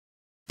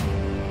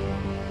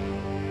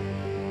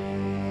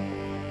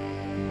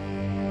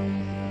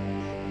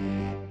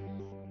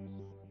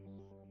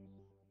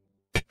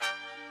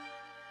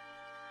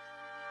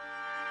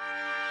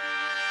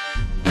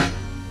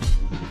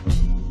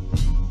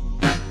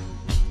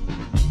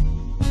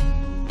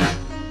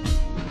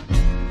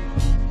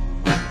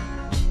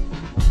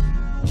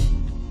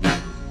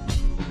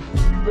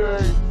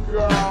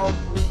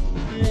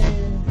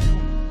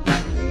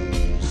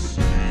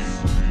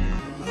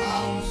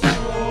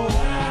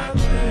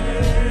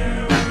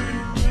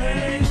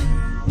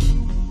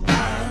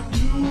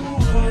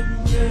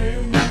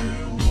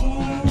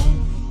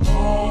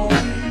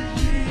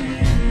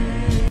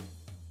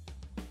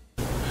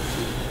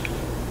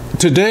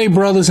Today,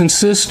 brothers and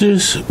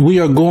sisters, we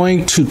are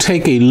going to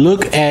take a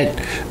look at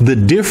the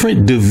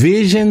different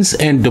divisions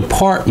and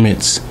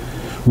departments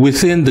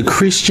within the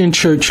Christian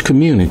church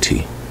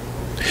community.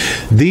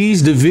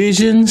 These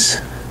divisions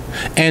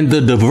and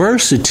the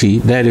diversity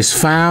that is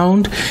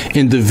found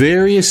in the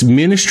various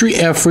ministry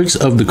efforts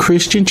of the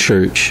Christian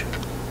church,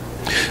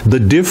 the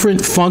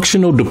different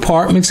functional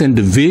departments and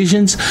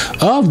divisions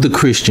of the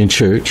Christian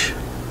church,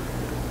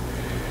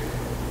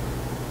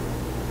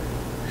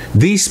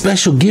 these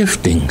special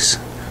giftings,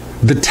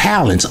 the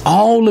talents,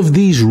 all of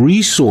these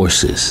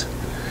resources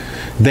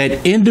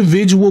that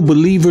individual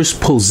believers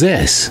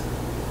possess,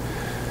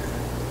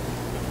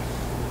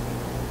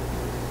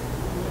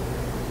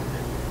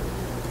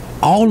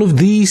 all of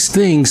these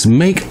things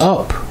make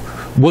up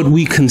what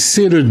we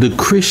consider the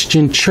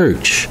Christian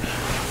church,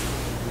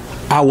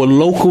 our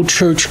local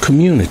church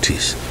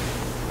communities.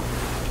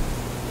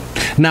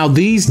 Now,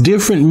 these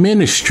different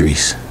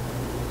ministries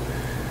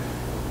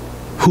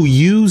who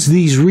use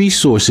these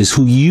resources,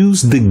 who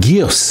use the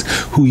gifts,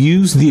 who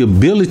use the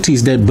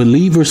abilities that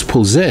believers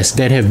possess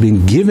that have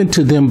been given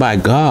to them by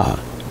God.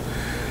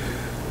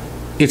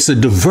 It's a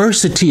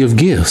diversity of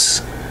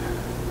gifts,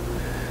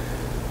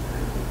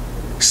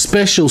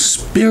 special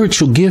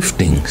spiritual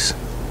giftings.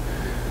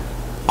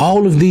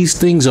 All of these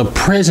things are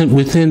present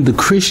within the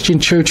Christian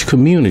church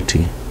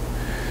community.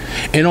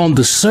 And on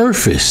the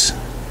surface,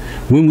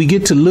 when we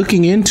get to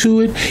looking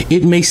into it,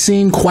 it may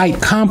seem quite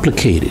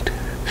complicated.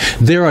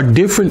 There are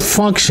different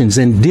functions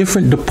and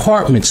different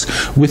departments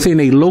within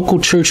a local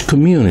church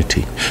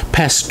community: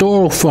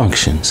 pastoral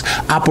functions,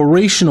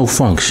 operational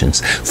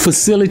functions,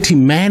 facility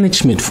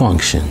management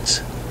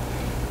functions.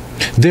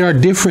 There are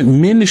different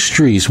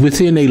ministries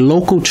within a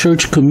local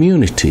church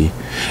community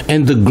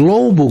and the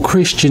global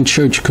Christian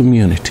church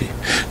community: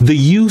 the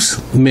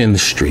youth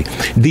ministry,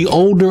 the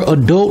older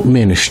adult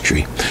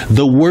ministry,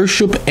 the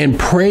worship and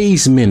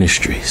praise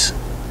ministries.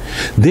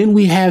 Then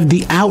we have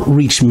the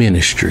outreach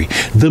ministry,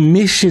 the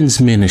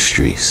missions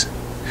ministries,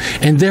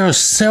 and there are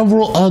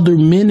several other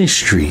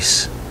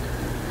ministries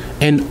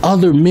and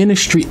other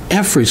ministry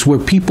efforts where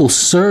people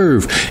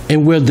serve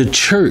and where the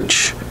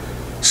church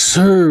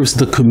serves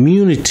the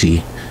community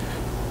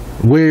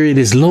where it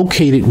is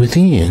located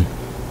within.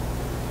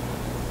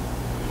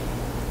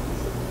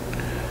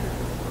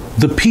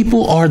 The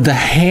people are the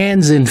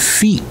hands and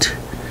feet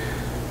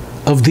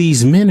of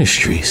these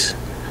ministries,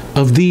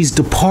 of these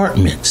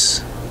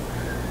departments.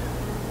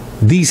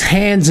 These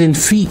hands and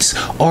feet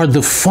are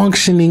the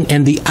functioning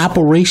and the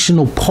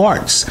operational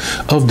parts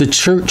of the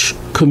church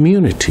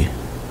community.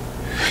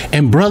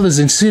 And brothers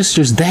and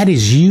sisters, that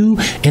is you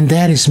and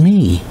that is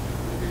me.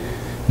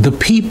 The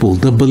people,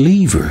 the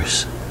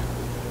believers.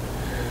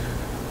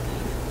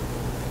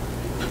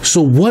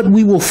 So what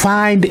we will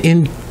find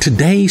in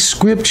today's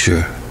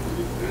scripture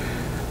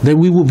that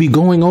we will be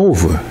going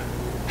over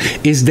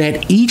is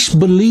that each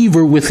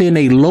believer within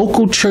a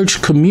local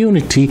church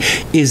community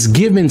is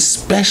given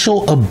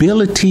special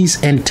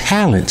abilities and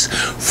talents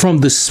from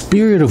the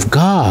Spirit of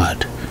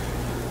God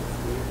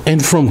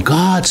and from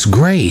God's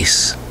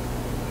grace.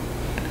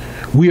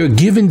 We are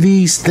given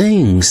these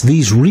things,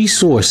 these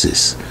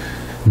resources,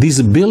 these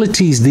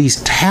abilities,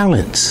 these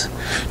talents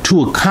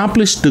to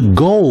accomplish the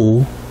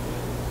goal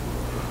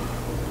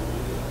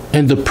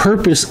and the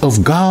purpose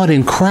of God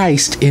and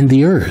Christ in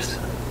the earth.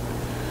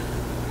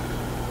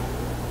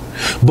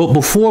 But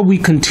before we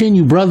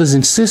continue, brothers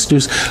and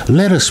sisters,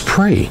 let us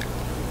pray.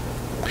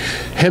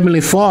 Heavenly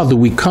Father,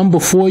 we come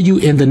before you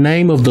in the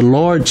name of the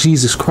Lord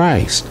Jesus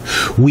Christ.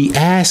 We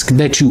ask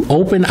that you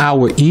open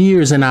our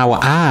ears and our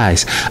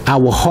eyes,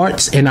 our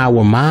hearts and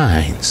our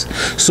minds,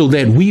 so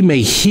that we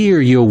may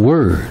hear your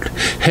word.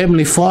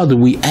 Heavenly Father,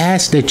 we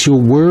ask that your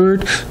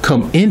word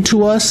come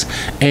into us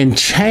and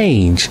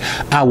change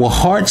our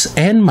hearts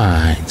and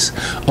minds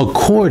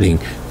according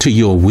to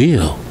your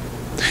will.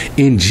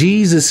 In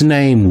Jesus'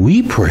 name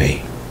we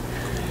pray.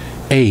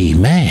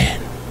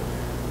 Amen.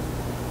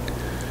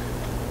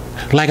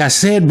 Like I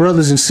said,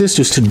 brothers and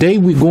sisters, today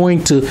we're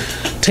going to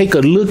take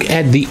a look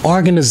at the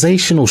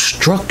organizational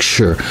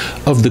structure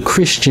of the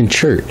Christian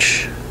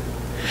church.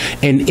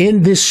 And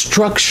in this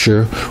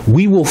structure,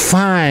 we will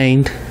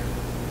find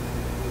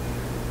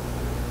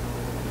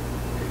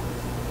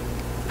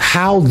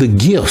how the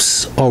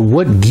gifts, or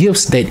what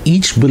gifts that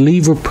each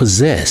believer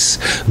possess,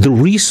 the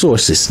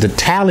resources, the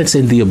talents,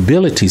 and the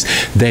abilities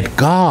that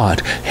God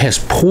has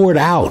poured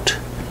out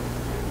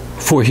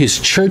for his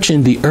church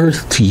in the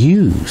earth to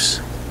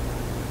use.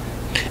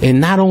 And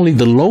not only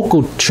the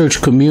local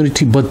church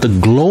community, but the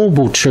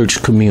global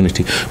church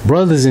community.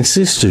 Brothers and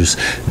sisters,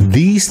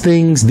 these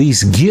things,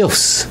 these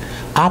gifts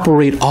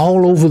operate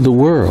all over the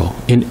world,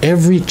 in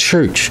every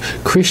church,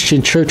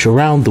 Christian church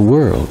around the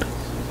world.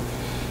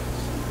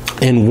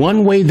 And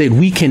one way that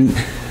we can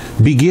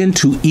begin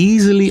to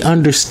easily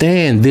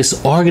understand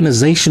this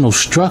organizational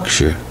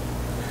structure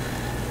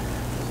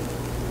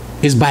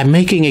is by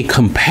making a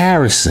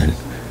comparison,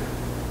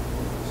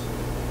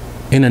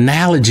 an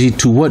analogy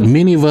to what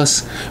many of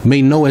us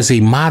may know as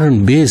a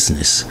modern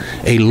business,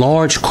 a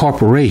large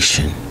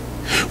corporation.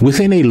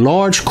 Within a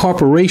large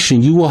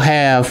corporation, you will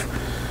have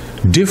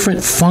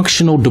different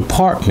functional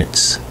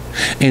departments.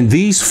 And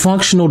these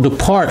functional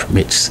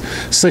departments,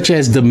 such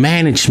as the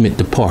management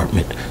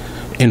department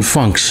and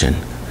function,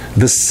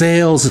 the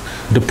sales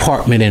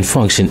department and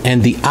function,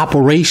 and the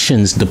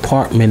operations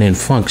department and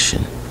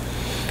function.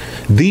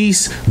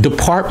 These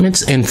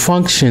departments and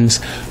functions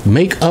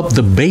make up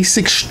the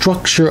basic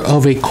structure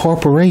of a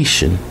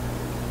corporation.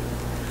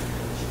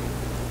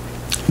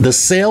 The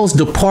sales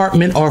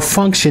department or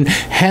function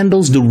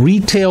handles the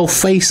retail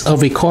face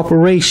of a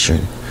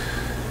corporation.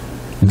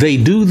 They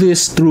do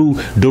this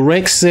through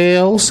direct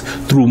sales,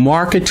 through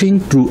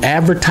marketing, through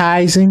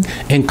advertising,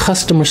 and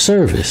customer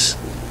service.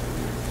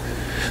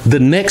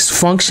 The next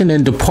function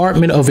and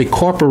department of a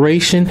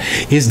corporation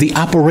is the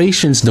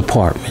operations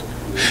department.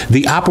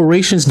 The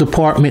operations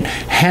department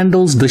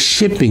handles the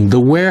shipping, the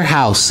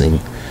warehousing,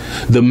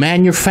 the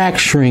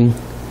manufacturing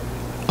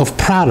of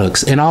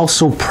products, and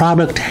also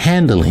product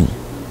handling.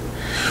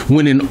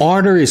 When an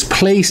order is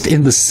placed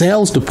in the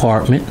sales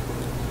department,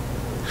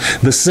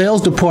 the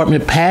sales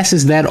department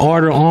passes that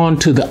order on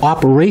to the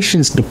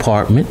operations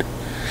department,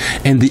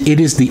 and it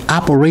is the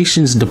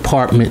operations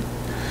department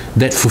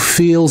that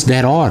fulfills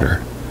that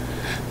order.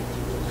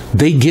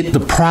 They get the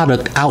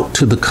product out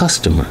to the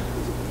customer.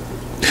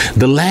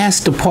 The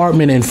last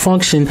department and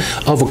function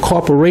of a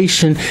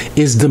corporation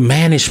is the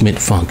management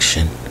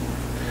function.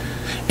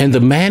 And the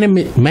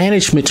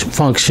management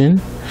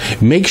function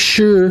makes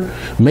sure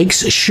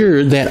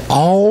that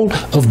all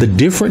of the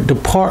different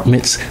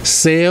departments,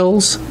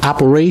 sales,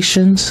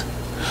 operations,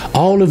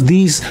 all of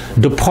these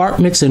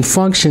departments and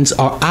functions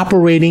are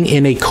operating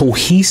in a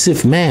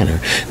cohesive manner,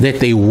 that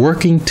they're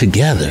working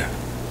together.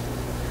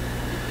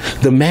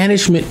 The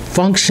management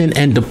function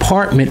and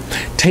department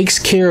takes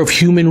care of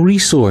human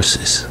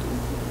resources.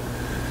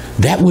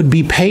 That would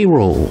be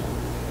payroll.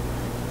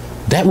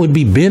 That would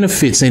be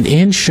benefits and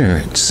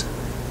insurance.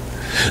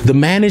 The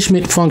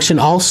management function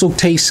also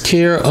takes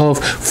care of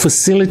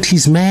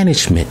facilities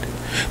management,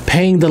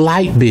 paying the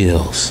light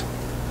bills,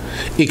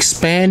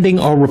 expanding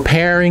or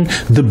repairing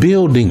the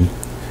building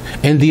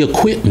and the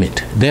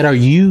equipment that are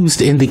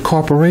used in the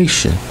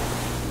corporation.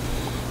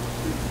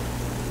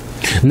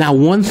 Now,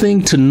 one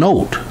thing to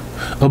note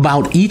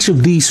about each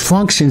of these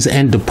functions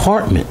and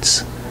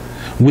departments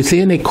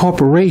within a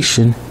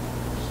corporation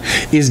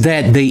is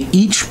that they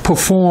each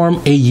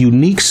perform a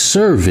unique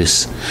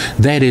service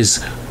that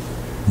is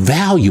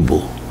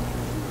valuable,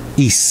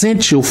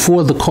 essential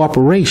for the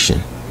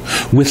corporation.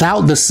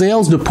 Without the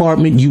sales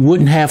department, you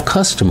wouldn't have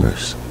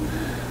customers.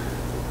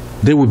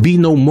 There would be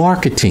no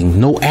marketing,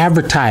 no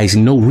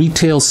advertising, no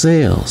retail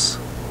sales,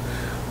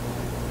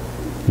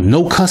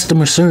 no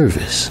customer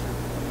service.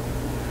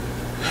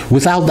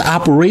 Without the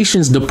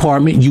operations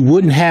department, you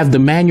wouldn't have the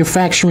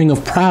manufacturing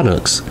of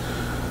products,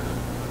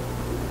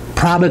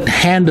 product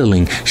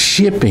handling,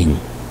 shipping.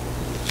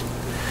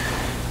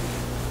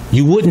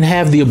 You wouldn't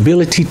have the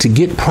ability to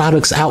get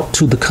products out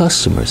to the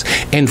customers.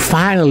 And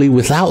finally,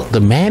 without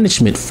the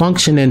management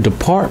function and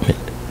department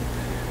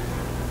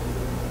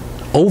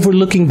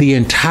overlooking the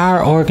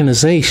entire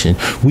organization,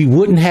 we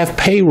wouldn't have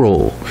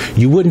payroll.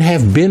 You wouldn't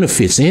have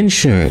benefits,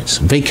 insurance,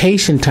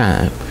 vacation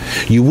time.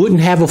 You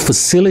wouldn't have a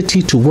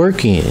facility to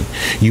work in.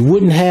 You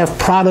wouldn't have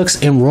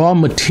products and raw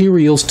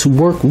materials to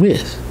work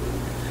with.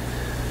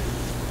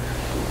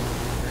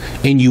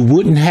 And you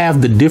wouldn't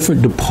have the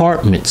different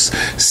departments,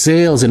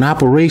 sales and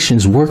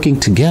operations working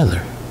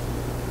together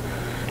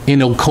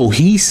in a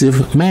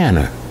cohesive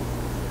manner.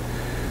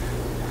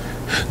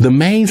 The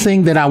main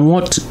thing that I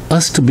want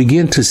us to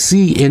begin to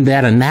see in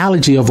that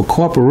analogy of a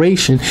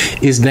corporation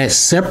is that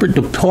separate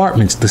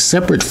departments, the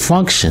separate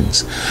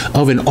functions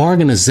of an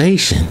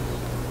organization,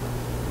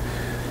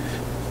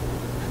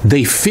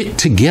 they fit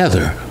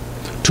together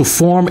to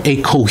form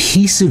a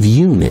cohesive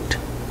unit.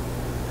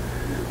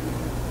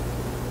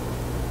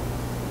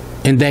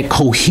 And that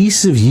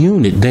cohesive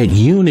unit, that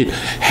unit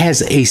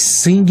has a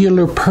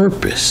singular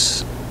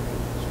purpose.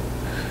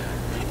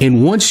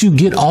 And once you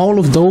get all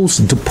of those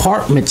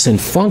departments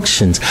and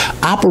functions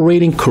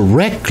operating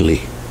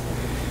correctly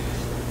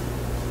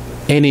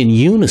and in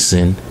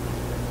unison,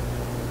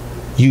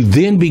 you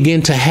then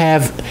begin to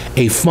have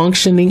a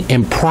functioning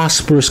and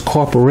prosperous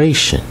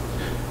corporation.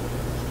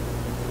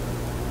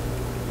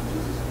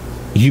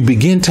 You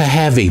begin to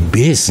have a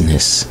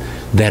business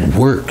that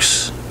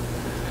works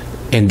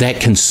and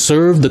that can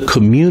serve the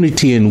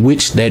community in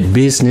which that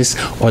business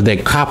or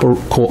that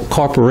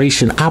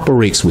corporation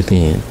operates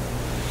within.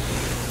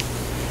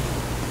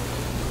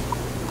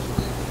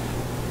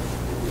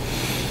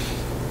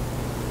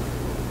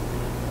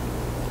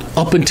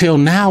 Up until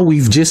now,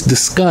 we've just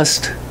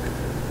discussed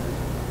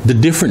the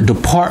different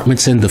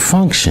departments and the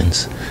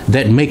functions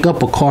that make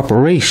up a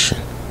corporation.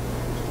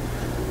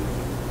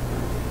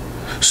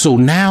 So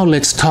now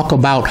let's talk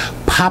about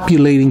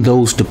populating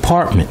those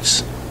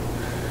departments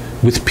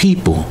with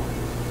people,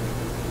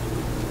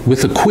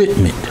 with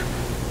equipment,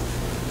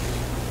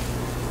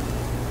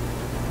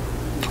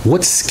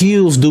 What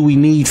skills do we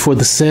need for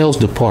the sales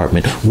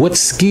department? What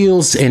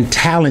skills and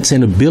talents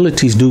and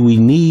abilities do we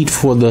need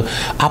for the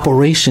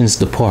operations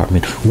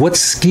department? What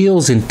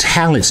skills and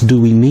talents do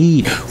we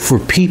need for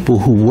people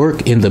who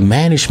work in the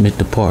management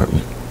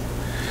department?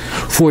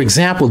 For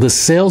example, the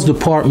sales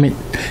department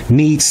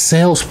needs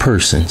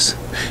salespersons.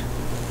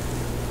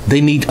 They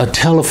need a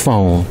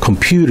telephone,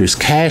 computers,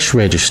 cash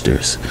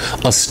registers,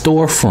 a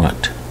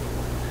storefront.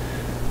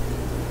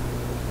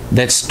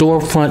 That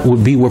storefront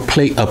would be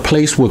a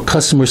place where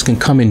customers can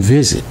come and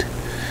visit.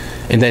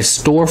 And that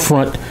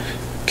storefront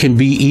can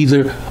be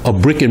either a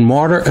brick and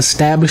mortar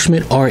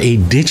establishment or a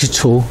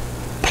digital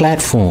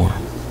platform.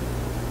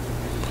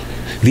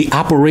 The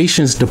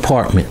operations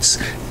departments,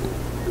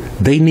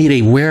 they need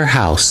a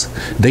warehouse.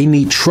 They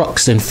need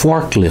trucks and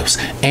forklifts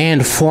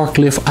and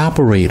forklift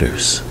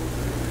operators.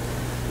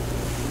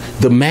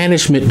 The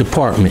management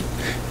department,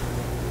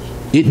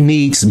 it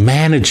needs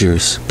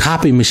managers,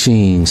 copy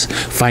machines,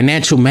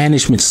 financial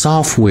management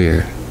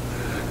software,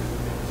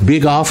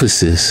 big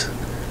offices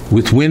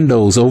with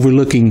windows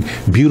overlooking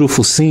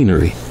beautiful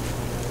scenery.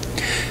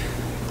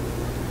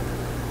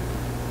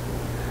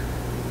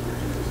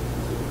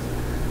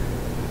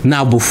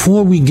 Now,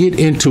 before we get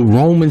into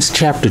Romans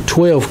chapter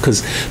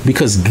 12,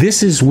 because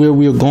this is where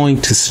we're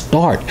going to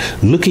start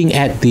looking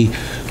at the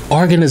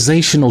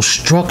organizational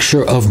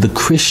structure of the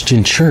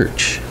Christian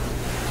church.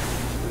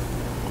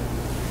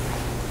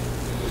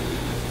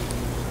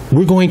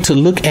 We're going to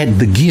look at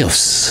the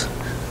gifts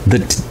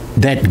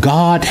that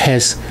God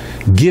has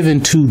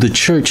given to the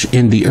church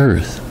in the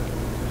earth.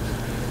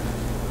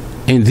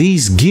 And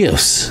these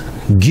gifts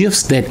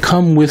that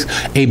come with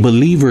a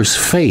believer's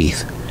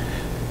faith,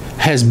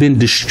 has been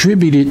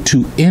distributed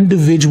to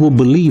individual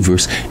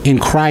believers in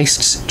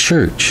Christ's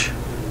church.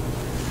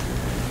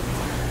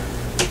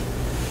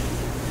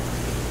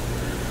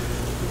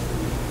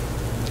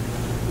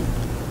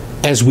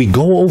 As we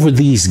go over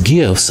these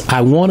gifts,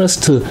 I want us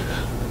to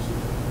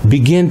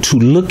begin to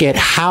look at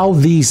how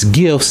these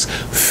gifts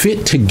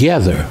fit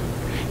together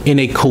in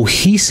a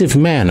cohesive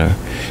manner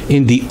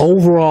in the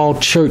overall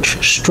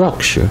church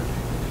structure.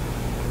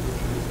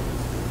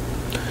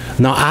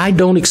 Now, I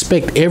don't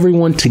expect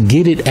everyone to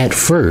get it at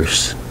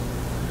first.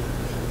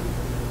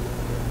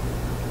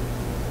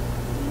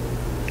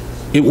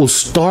 It will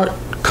start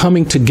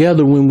coming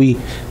together when we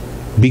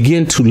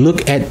begin to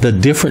look at the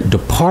different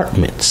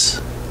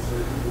departments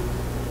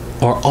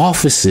or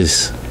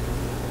offices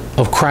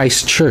of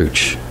Christ's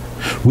church.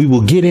 We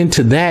will get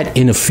into that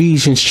in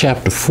Ephesians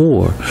chapter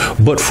 4.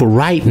 But for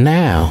right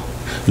now,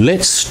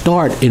 let's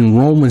start in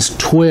Romans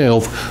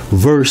 12,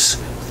 verse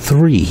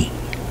 3.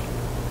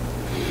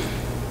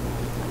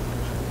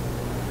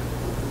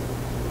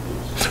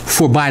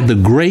 For by the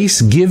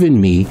grace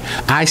given me,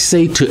 I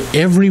say to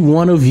every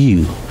one of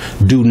you,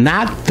 do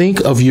not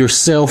think of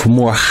yourself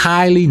more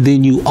highly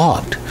than you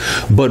ought,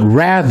 but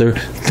rather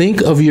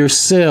think of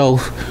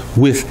yourself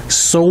with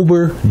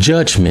sober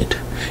judgment,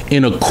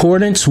 in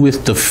accordance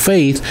with the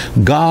faith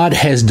God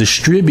has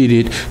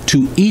distributed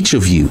to each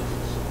of you.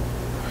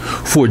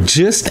 For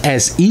just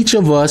as each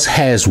of us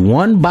has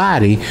one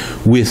body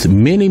with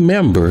many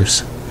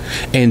members,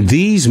 and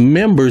these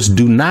members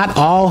do not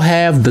all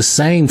have the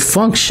same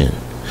function,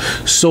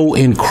 so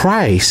in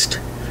Christ,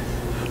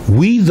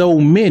 we, though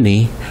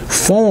many,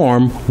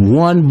 form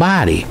one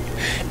body,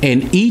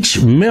 and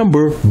each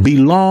member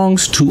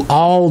belongs to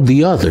all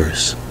the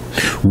others.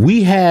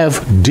 We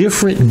have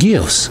different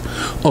gifts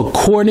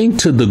according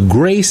to the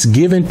grace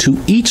given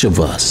to each of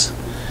us.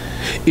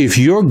 If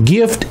your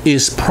gift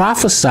is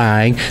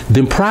prophesying,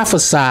 then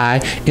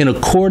prophesy in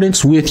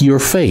accordance with your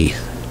faith.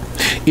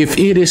 If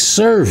it is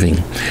serving,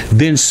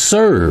 then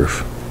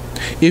serve.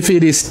 If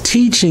it is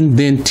teaching,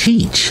 then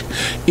teach.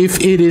 If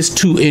it is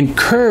to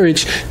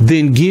encourage,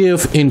 then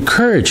give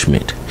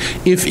encouragement.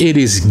 If it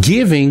is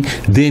giving,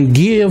 then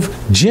give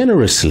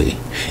generously.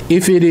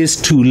 If it is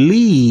to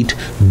lead,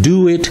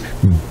 do it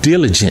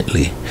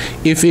diligently.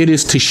 If it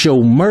is to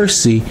show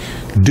mercy,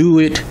 do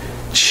it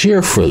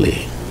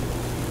cheerfully.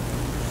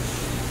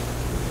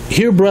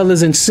 Here,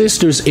 brothers and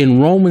sisters,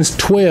 in Romans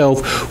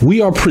 12,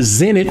 we are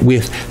presented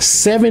with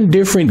 7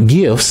 different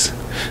gifts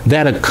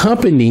that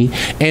accompany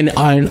and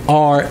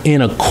are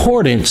in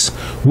accordance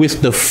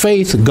with the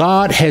faith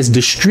God has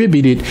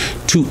distributed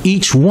to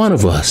each one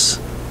of us.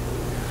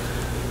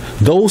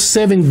 Those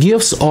 7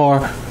 gifts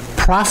are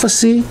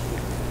prophecy,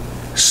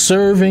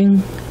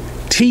 serving,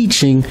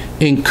 teaching,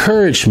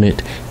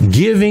 encouragement,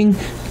 giving,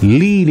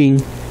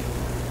 leading,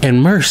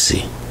 and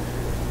mercy.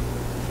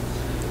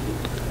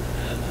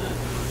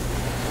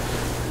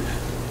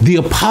 The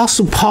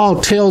Apostle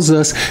Paul tells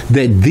us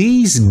that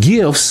these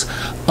gifts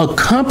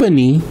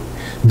accompany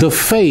the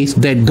faith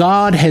that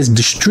God has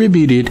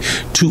distributed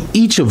to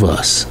each of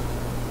us.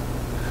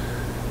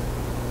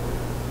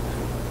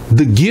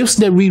 The gifts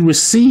that we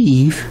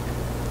receive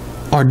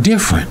are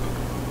different.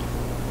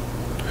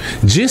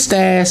 Just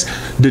as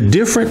the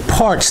different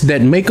parts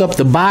that make up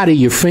the body,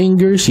 your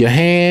fingers, your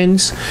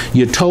hands,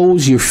 your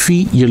toes, your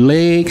feet, your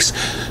legs,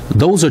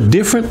 those are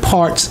different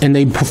parts and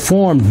they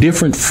perform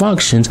different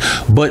functions.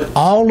 But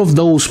all of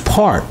those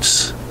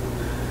parts,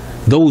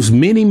 those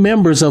many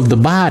members of the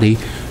body,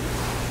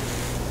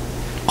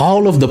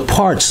 all of the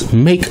parts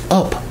make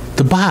up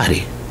the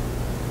body.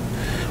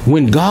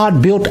 When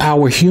God built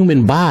our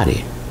human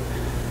body,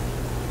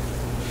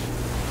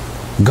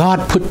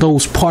 God put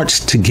those parts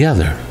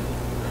together.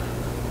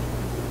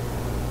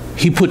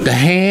 He put the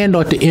hand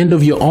at the end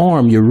of your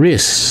arm, your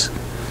wrists.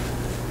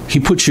 He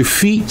put your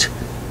feet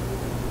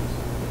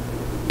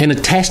and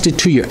attached it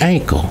to your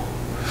ankle.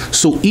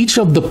 So each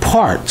of the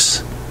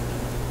parts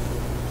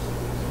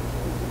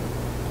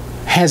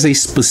has a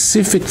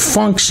specific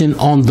function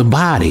on the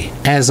body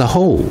as a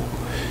whole.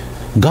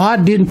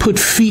 God didn't put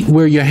feet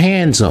where your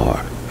hands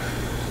are.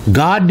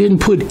 God didn't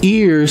put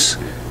ears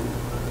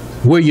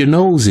where your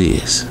nose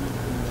is.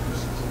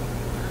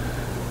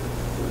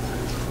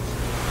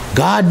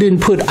 God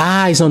didn't put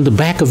eyes on the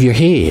back of your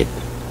head.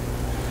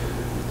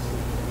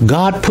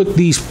 God put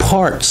these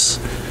parts,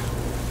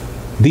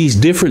 these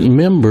different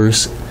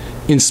members,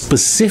 in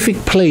specific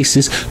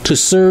places to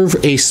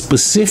serve a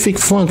specific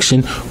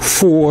function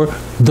for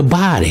the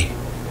body,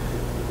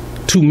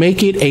 to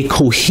make it a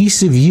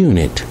cohesive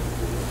unit.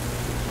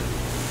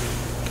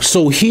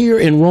 So here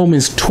in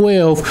Romans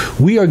 12,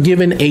 we are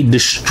given a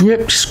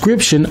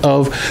description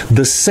of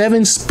the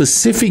 7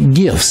 specific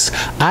gifts.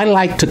 I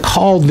like to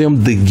call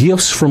them the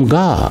gifts from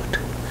God.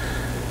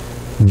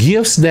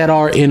 Gifts that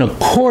are in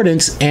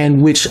accordance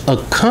and which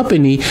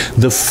accompany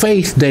the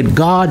faith that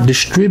God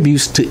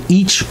distributes to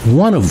each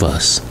one of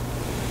us.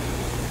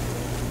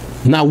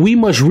 Now we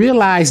must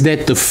realize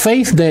that the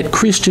faith that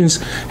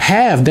Christians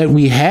have, that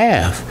we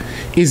have,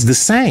 is the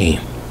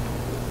same.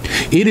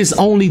 It is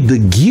only the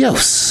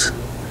gifts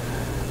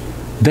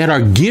that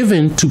are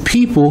given to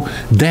people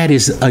that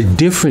is a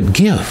different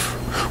gift.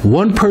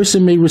 One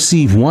person may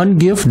receive one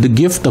gift, the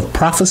gift of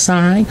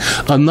prophesying.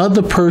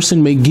 Another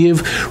person may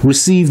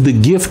receive the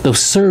gift of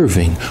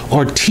serving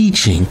or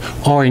teaching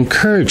or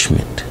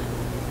encouragement.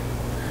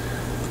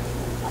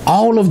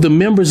 All of the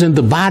members in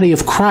the body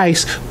of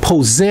Christ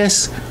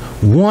possess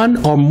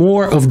one or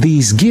more of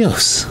these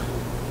gifts.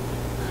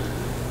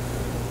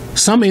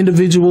 Some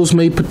individuals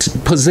may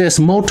possess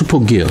multiple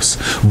gifts,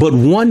 but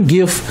one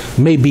gift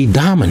may be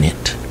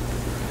dominant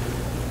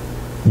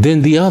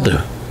than the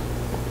other.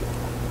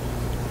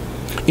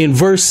 In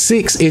verse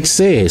 6, it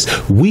says,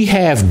 we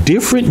have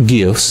different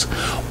gifts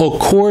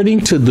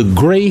according to the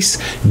grace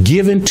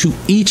given to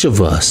each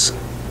of us.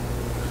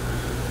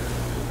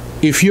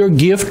 If your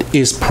gift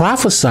is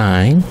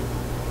prophesying,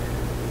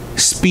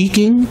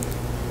 speaking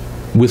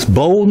with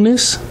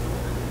boldness,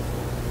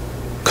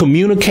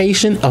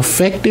 communication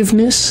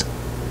effectiveness,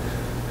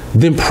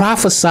 then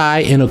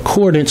prophesy in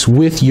accordance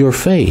with your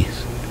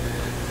faith.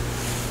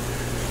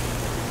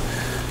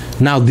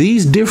 Now,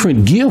 these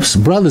different gifts,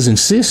 brothers and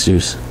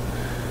sisters,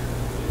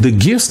 the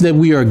gifts that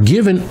we are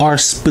given are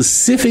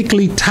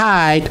specifically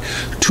tied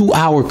to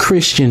our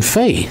Christian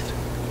faith.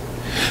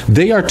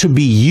 They are to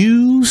be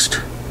used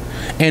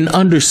and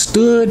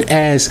understood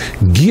as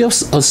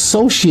gifts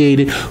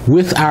associated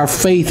with our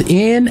faith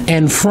in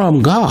and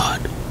from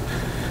God.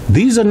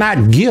 These are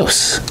not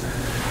gifts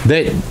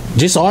that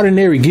just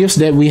ordinary gifts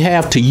that we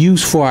have to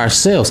use for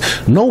ourselves.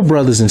 No,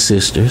 brothers and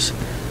sisters,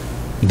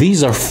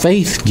 these are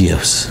faith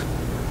gifts.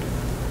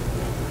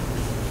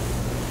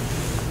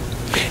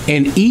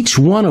 And each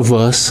one of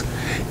us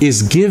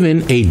is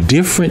given a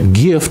different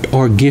gift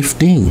or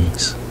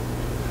giftings.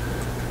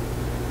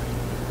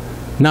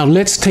 Now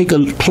let's take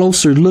a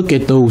closer look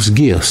at those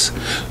gifts.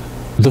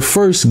 The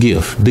first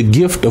gift, the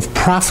gift of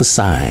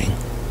prophesying.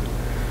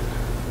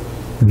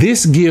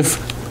 This gift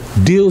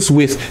deals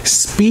with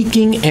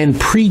speaking and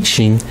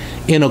preaching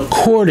in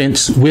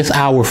accordance with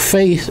our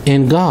faith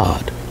in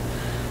God.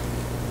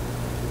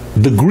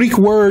 The Greek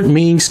word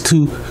means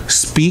to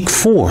speak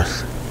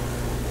forth.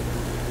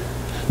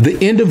 The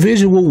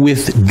individual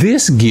with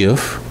this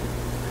gift,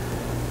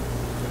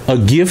 a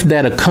gift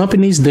that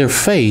accompanies their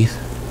faith,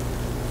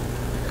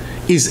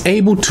 is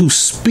able to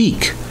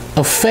speak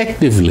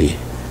effectively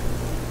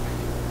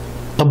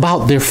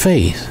about their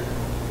faith.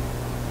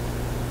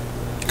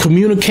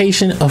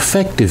 Communication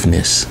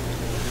effectiveness,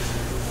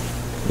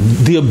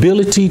 the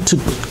ability to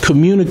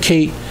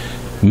communicate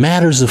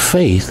matters of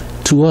faith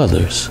to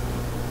others.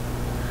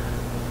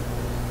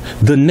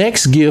 The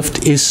next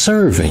gift is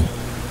serving.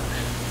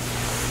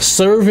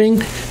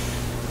 Serving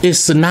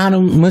is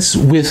synonymous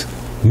with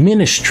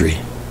ministry.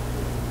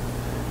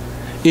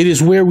 It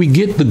is where we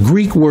get the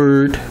Greek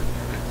word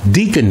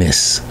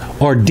deaconess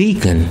or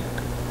deacon.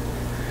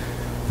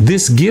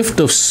 This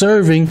gift of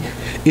serving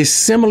is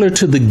similar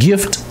to the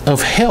gift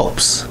of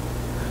helps.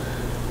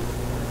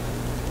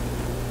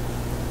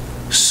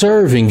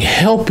 Serving,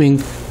 helping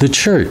the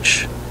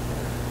church,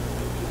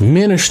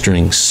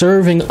 ministering,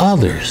 serving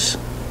others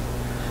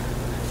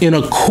in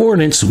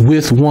accordance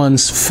with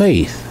one's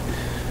faith.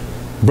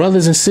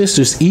 Brothers and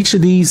sisters, each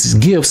of these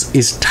gifts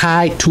is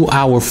tied to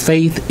our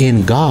faith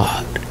in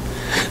God.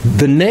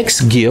 The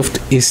next gift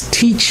is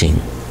teaching.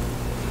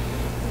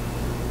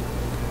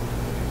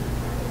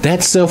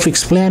 That's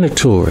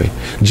self-explanatory,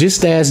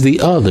 just as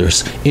the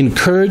others: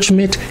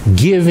 encouragement,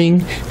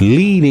 giving,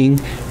 leading,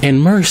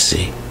 and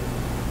mercy.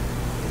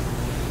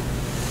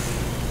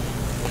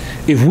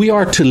 If we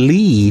are to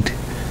lead,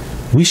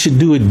 we should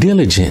do it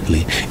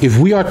diligently. If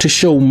we are to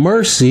show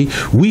mercy,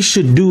 we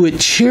should do it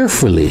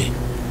cheerfully,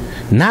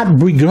 not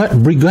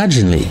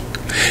begrudgingly.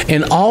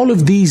 And all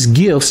of these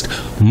gifts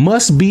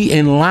must be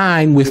in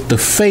line with the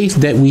faith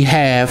that we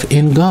have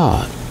in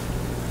God.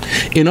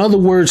 In other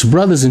words,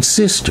 brothers and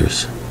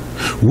sisters,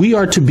 we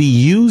are to be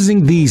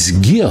using these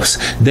gifts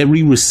that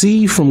we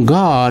receive from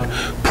God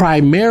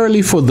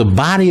primarily for the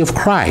body of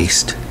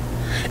Christ,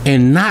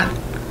 and not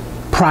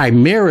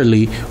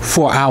primarily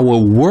for our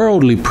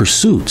worldly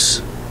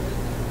pursuits.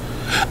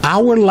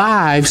 Our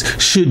lives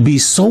should be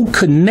so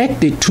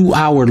connected to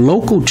our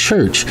local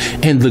church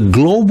and the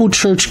global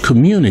church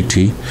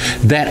community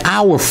that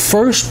our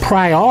first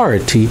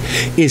priority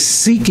is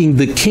seeking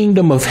the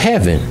kingdom of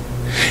heaven,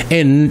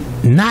 and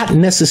not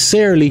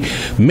necessarily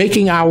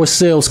making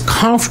ourselves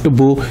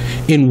comfortable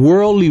in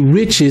worldly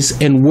riches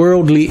and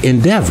worldly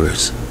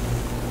endeavors.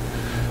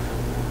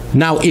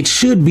 Now, it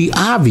should be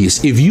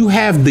obvious, if you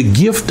have the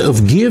gift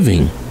of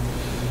giving,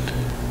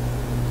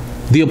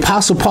 the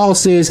Apostle Paul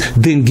says,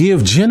 then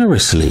give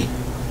generously.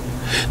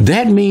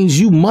 That means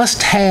you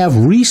must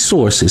have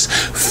resources,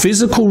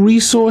 physical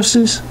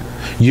resources,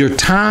 your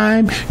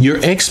time,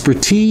 your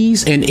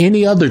expertise, and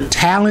any other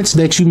talents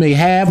that you may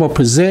have or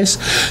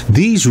possess.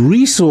 These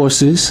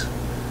resources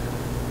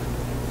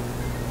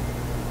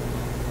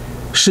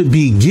should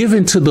be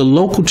given to the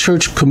local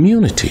church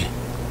community.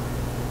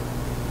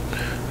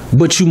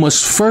 But you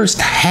must first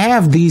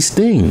have these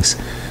things.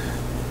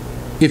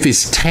 If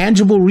it's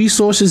tangible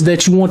resources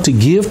that you want to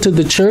give to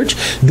the church,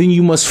 then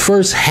you must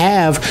first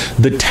have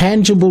the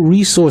tangible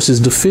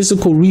resources, the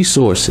physical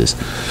resources,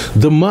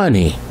 the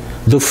money,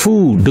 the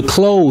food, the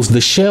clothes,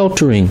 the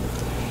sheltering,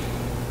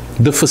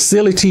 the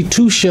facility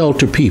to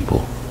shelter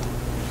people.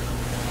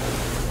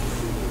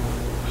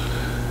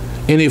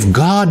 And if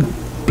God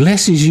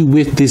blesses you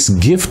with this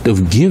gift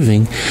of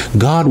giving,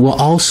 God will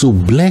also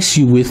bless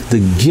you with the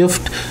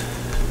gift,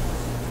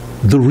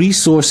 the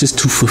resources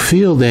to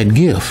fulfill that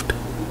gift.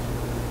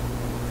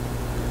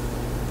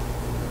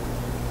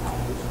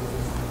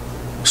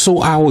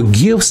 So our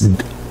gifts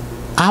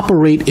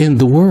operate in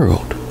the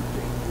world.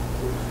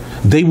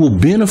 They will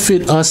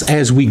benefit us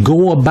as we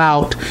go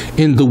about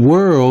in the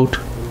world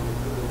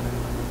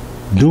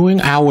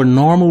doing our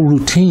normal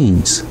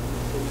routines.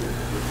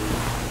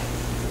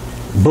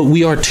 But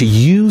we are to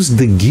use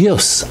the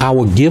gifts,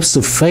 our gifts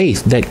of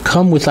faith that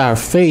come with our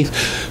faith,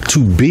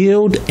 to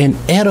build and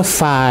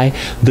edify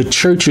the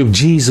church of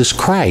Jesus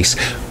Christ.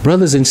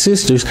 Brothers and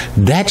sisters,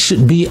 that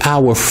should be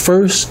our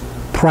first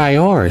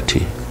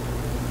priority.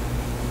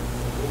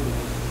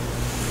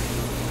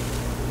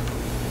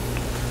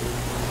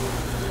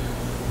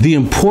 The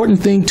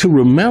important thing to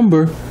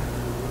remember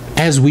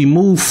as we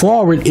move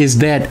forward is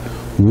that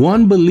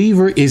one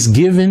believer is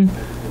given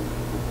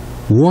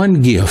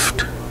one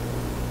gift.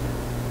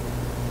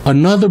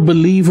 Another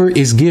believer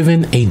is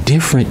given a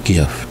different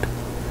gift.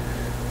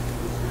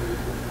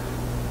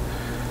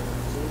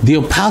 The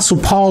Apostle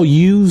Paul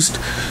used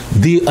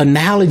the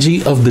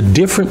analogy of the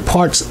different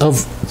parts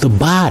of the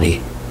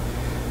body.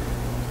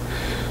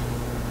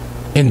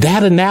 And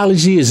that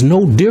analogy is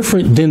no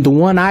different than the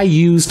one I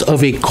used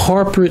of a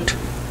corporate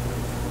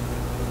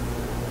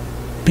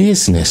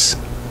business,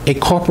 a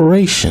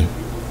corporation,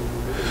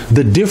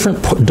 the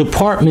different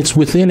departments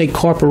within a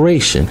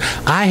corporation.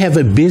 I have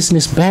a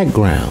business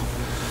background,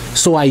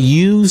 so I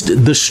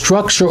used the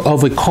structure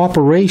of a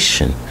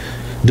corporation,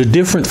 the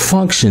different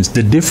functions,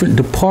 the different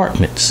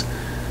departments,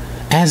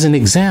 as an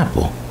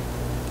example.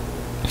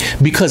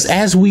 Because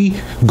as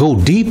we go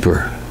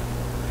deeper,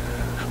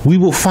 we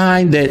will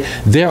find that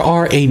there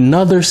are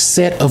another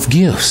set of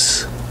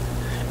gifts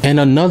and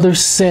another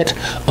set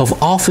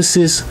of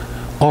offices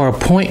or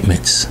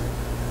appointments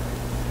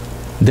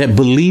that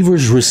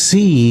believers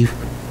receive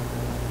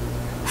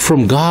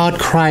from God,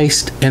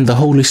 Christ, and the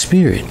Holy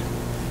Spirit.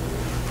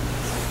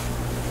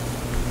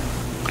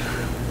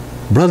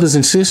 Brothers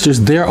and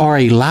sisters, there are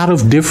a lot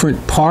of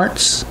different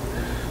parts,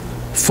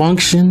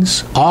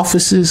 functions,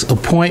 offices,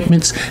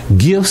 appointments,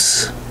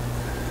 gifts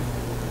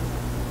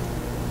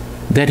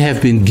that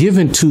have been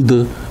given to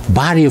the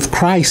body of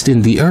Christ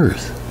in the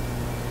earth.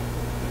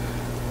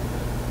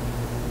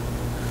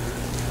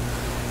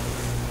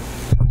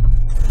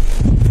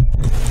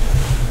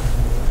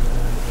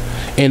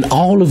 And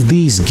all of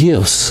these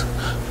gifts,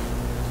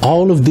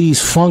 all of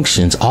these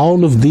functions,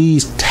 all of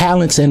these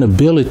talents and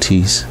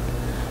abilities,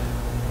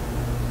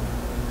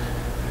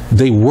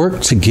 they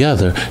work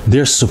together.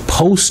 They're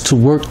supposed to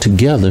work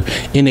together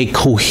in a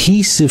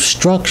cohesive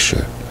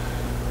structure.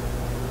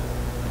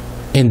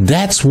 And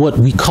that's what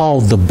we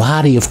call the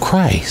body of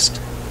Christ.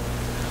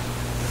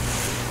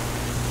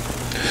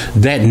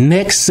 That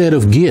next set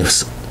of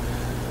gifts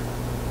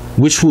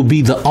which will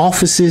be the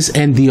offices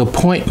and the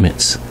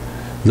appointments,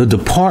 the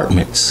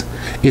departments,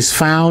 is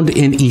found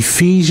in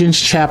Ephesians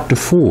chapter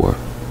 4.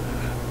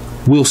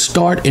 We'll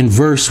start in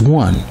verse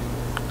 1.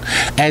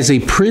 As a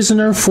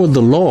prisoner for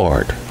the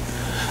Lord,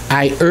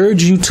 I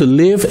urge you to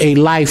live a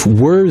life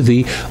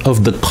worthy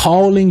of the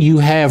calling you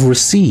have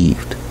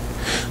received.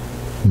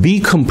 Be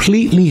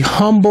completely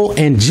humble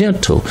and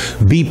gentle.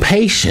 Be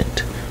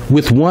patient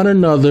with one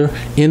another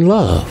in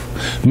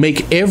love.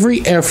 Make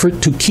every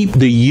effort to keep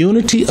the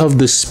unity of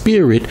the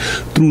Spirit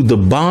through the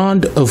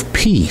bond of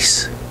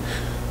peace.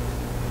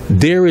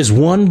 There is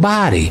one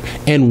body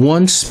and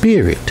one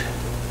Spirit,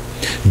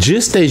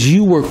 just as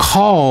you were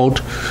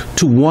called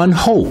to one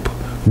hope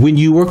when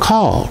you were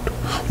called,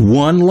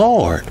 one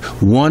Lord,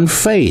 one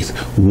faith,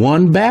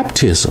 one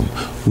baptism,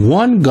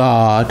 one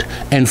God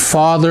and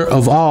Father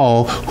of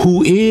all,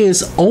 who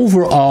is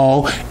over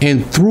all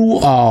and through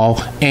all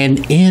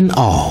and in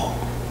all.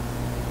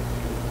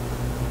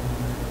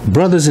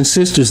 Brothers and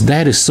sisters,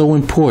 that is so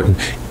important.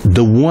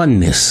 The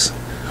oneness,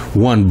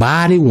 one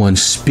body, one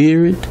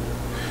Spirit,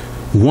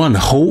 one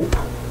hope,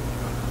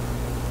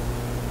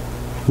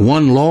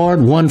 one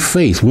Lord, one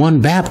faith, one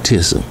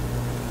baptism.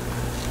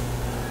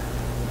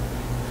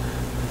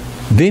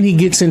 Then he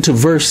gets into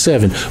verse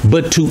 7.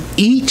 But to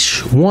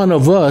each one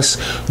of us,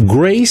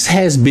 grace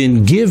has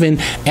been given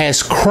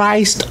as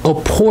Christ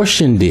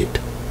apportioned it.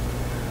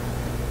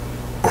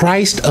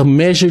 Christ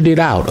measured it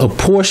out,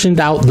 apportioned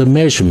out the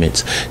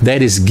measurements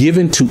that is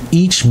given to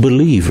each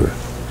believer.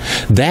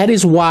 That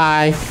is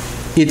why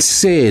it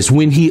says,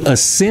 when he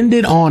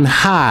ascended on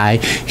high,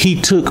 he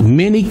took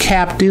many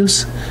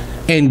captives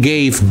and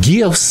gave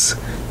gifts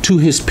to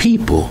his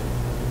people.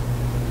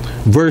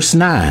 Verse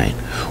 9,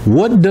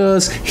 what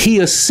does he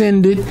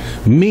ascended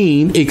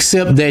mean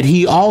except that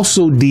he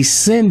also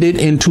descended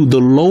into the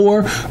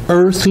lower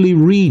earthly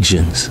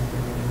regions?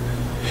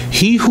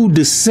 He who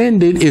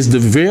descended is the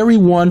very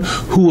one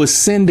who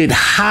ascended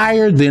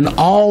higher than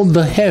all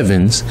the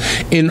heavens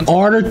in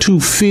order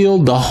to fill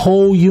the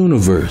whole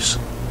universe.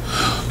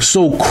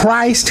 So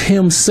Christ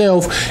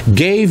himself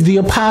gave the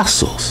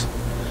apostles,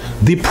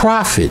 the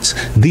prophets,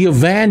 the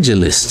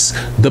evangelists,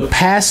 the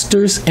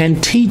pastors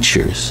and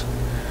teachers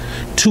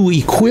to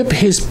equip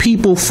his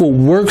people for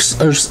works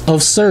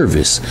of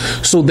service,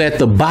 so that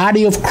the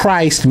body of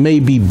Christ may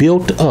be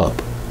built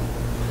up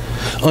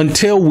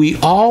until we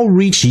all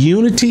reach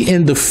unity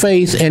in the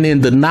faith and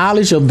in the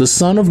knowledge of the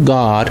Son of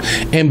God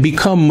and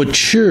become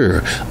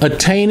mature,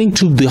 attaining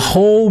to the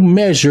whole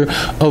measure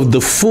of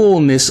the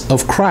fullness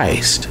of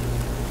Christ.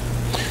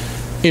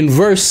 In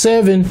verse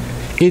 7,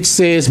 it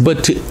says,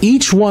 but to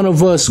each one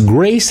of us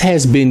grace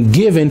has been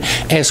given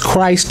as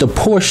Christ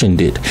apportioned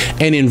it.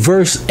 And in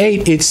verse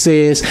 8, it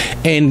says,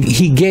 and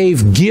he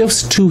gave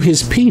gifts to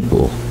his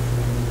people.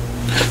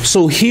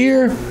 So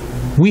here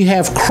we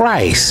have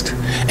Christ,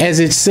 as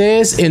it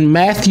says in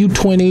Matthew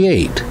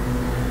 28.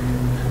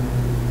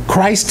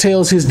 Christ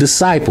tells his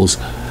disciples,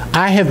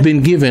 I have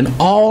been given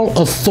all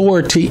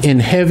authority in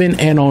heaven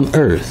and on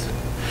earth.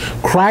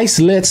 Christ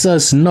lets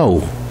us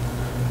know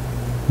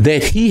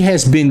that he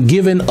has been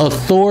given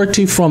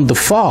authority from the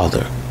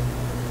Father.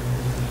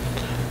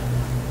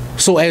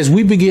 So as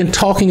we begin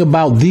talking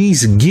about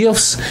these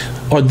gifts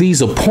or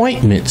these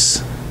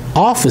appointments,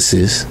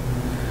 offices,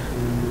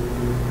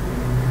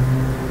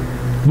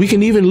 we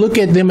can even look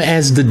at them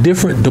as the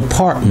different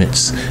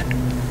departments,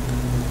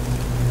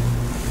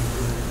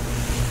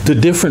 the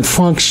different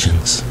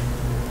functions.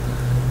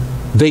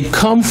 They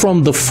come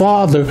from the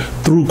Father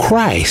through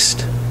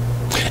Christ.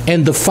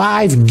 And the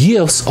 5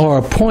 gifts or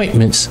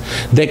appointments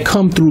that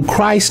come through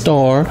Christ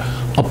are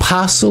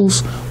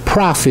apostles,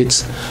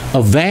 prophets,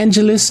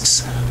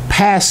 evangelists,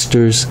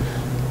 pastors,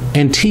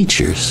 and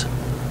teachers.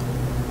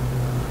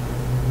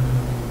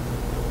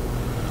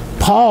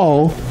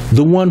 Paul,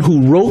 the one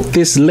who wrote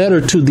this letter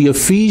to the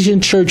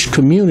Ephesian church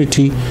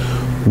community,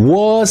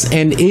 was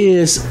and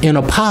is an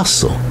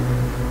apostle.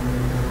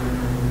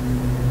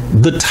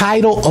 The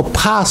title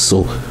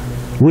apostle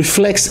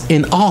reflects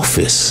an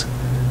office.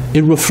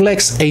 It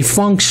reflects a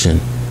function,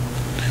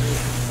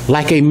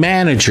 like a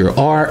manager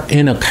or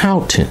an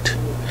accountant,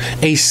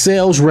 a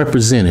sales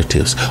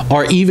representative,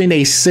 or even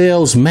a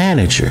sales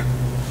manager.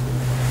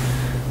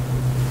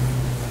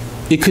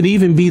 It could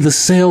even be the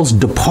sales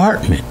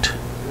department,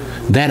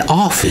 that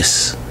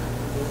office.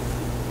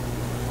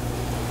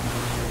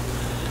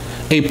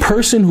 A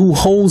person who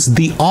holds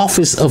the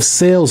office of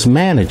sales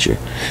manager,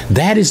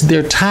 that is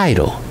their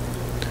title.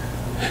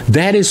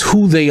 That is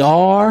who they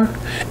are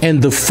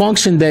and the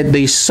function that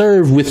they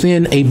serve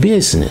within a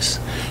business,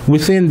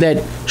 within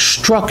that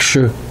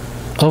structure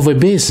of a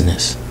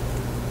business.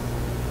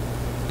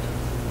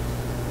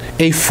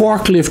 A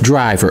forklift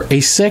driver, a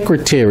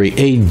secretary,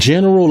 a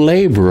general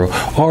laborer,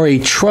 or a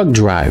truck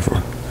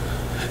driver.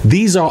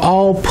 These are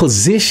all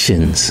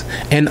positions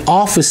and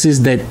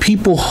offices that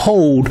people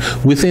hold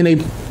within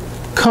a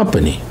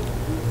company.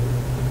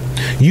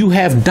 You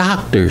have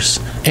doctors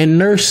and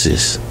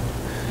nurses.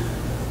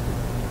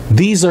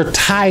 These are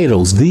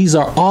titles. These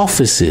are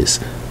offices.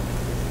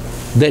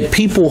 that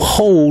people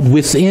hold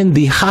within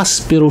the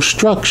hospital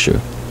structure.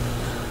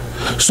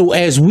 So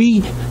as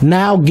we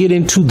now get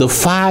into the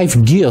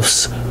 5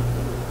 gifts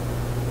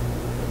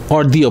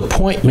or the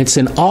appointments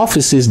and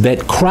offices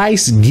that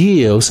Christ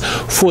gives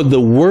for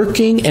the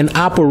working and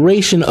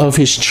operation of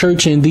his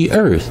church in the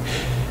earth,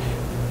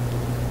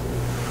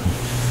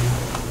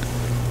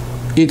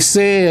 it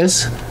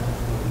says,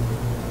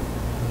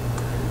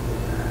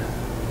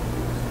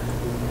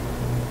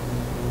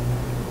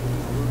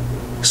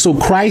 so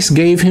Christ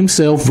gave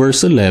himself,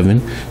 verse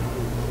 11,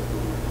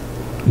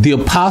 the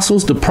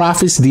apostles, the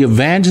prophets, the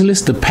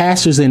evangelists, the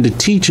pastors, and the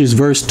teachers,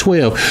 verse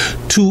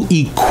 12, to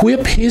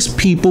equip his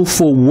people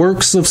for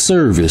works of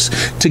service,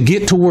 to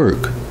get to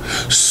work,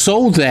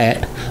 so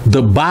that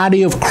the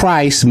body of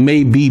Christ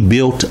may be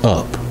built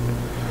up.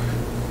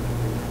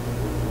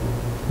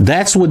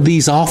 That's what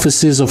these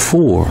offices are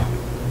for,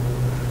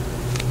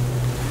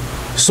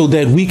 so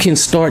that we can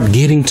start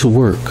getting to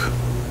work.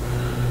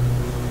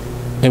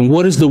 And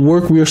what is the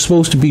work we are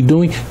supposed to be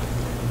doing?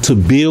 To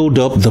build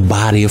up the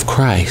body of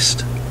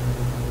Christ.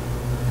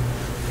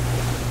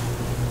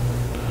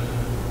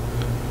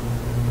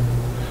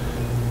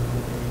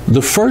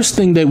 The first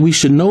thing that we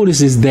should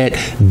notice is that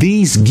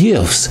these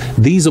gifts,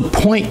 these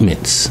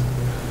appointments,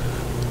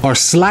 are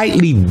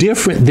slightly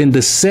different than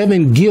the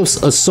 7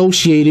 gifts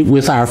associated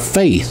with our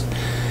faith.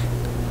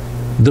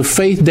 The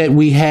faith that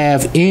we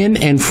have in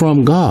and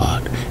from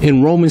God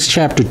in Romans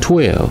chapter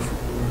 12.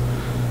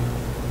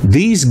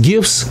 These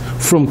gifts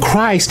from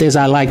Christ, as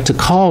I like to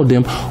call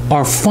them,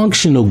 are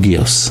functional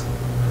gifts,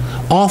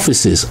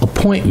 offices,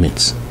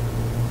 appointments.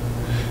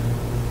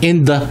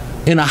 In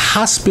a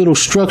hospital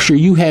structure,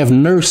 you have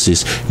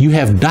nurses, you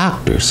have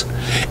doctors.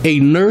 A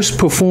nurse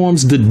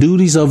performs the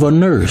duties of a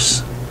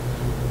nurse.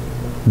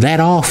 That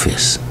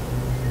office,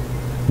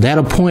 that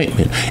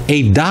appointment.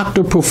 A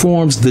doctor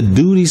performs the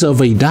duties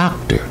of a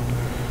doctor.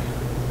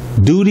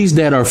 Duties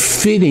that are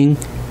fitting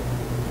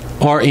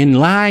or in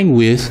line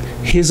with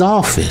his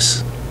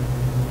office.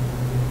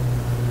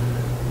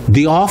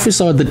 The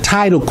office or the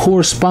title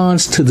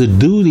corresponds to the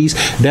duties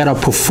that are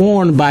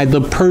performed by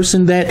the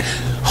person that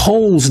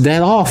holds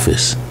that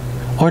office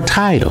or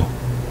title.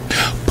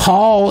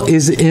 Paul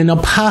is an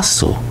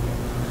apostle,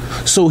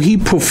 so he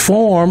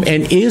performed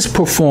and is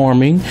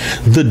performing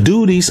the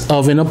duties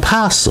of an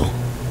apostle.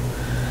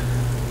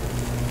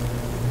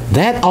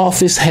 That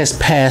office has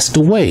passed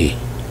away,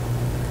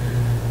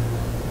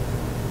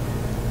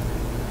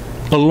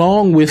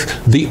 along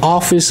with the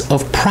office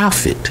of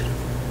prophet.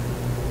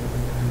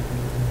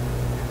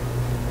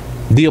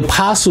 The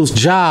apostles'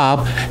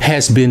 job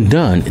has been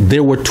done.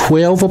 There were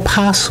 12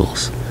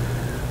 apostles.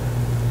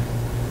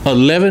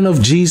 11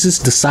 of Jesus'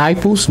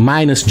 disciples,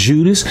 minus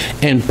Judas,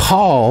 and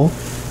Paul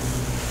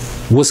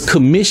was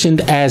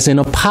commissioned as an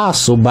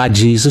apostle by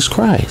Jesus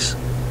Christ.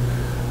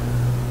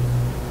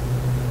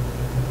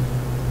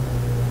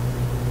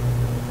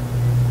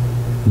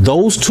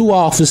 Those 2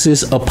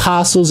 offices,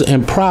 apostles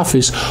and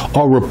prophets,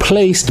 are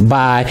replaced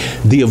by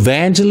the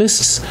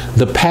evangelists,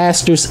 the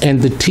pastors,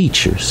 and the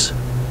teachers.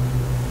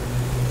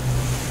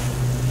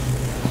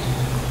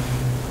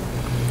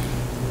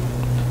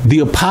 The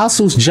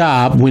apostles'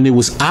 job, when it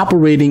was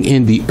operating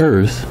in the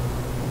earth,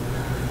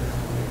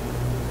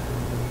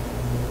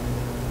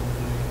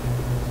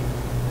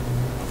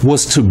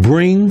 was to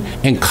bring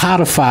and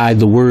codify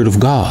the word of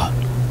God.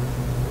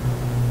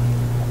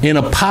 An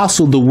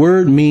apostle, the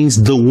word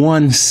means the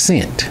one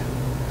sent.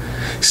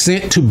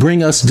 Sent to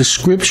bring us the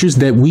scriptures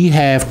that we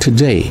have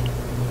today.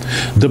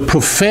 The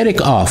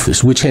prophetic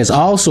office, which has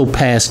also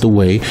passed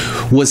away,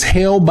 was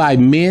held by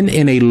men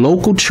in a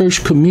local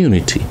church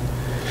community.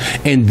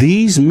 And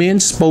these men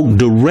spoke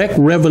direct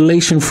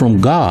revelation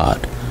from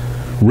God,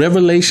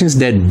 revelations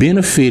that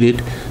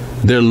benefited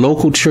their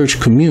local church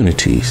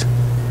communities.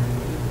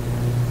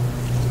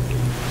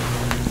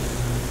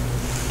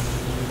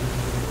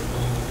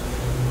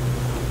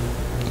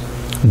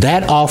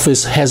 That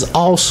office has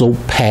also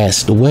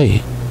passed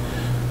away.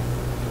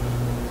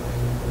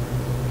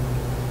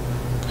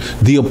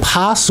 The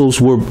apostles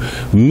were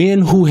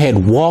men who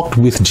had walked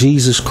with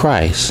Jesus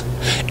Christ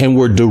and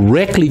were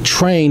directly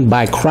trained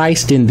by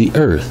Christ in the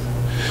earth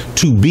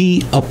to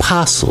be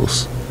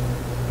apostles.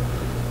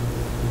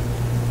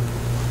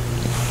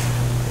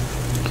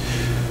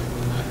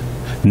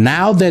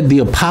 Now that the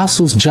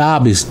apostles'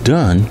 job is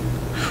done,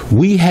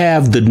 we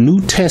have the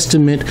New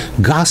Testament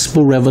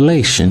gospel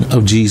revelation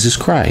of Jesus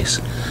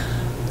Christ,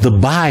 the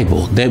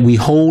Bible that we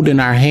hold in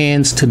our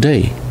hands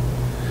today.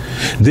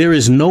 There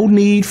is no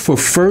need for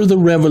further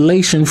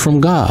revelation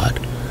from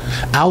God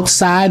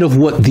outside of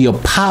what the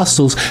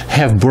apostles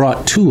have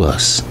brought to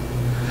us.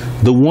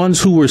 The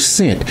ones who were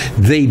sent,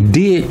 they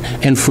did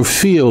and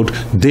fulfilled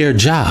their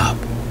job.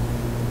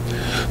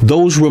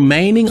 Those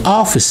remaining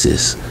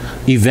offices,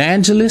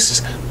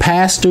 evangelists,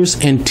 pastors,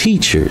 and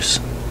teachers,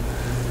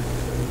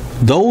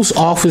 those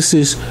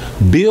offices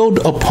build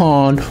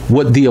upon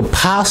what the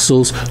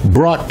apostles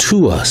brought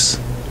to us.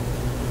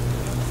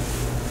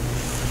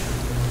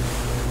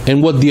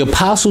 And what the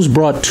apostles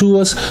brought to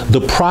us,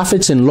 the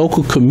prophets and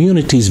local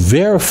communities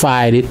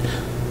verified it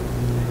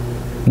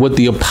what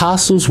the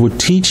apostles were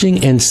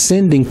teaching and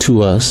sending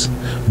to us,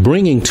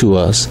 bringing to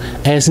us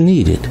as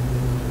needed.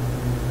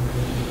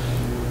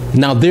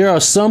 Now, there are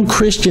some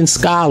Christian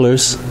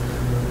scholars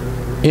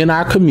in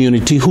our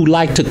community who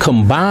like to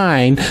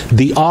combine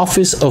the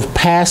office of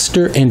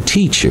pastor and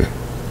teacher.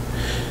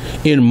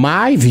 In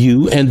my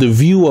view and the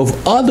view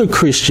of other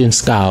Christian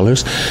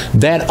scholars,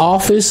 that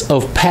office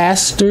of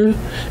pastor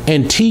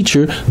and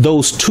teacher,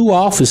 those two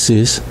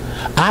offices,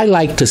 I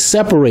like to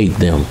separate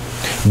them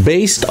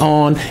based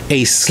on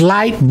a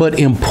slight but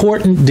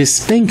important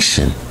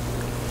distinction.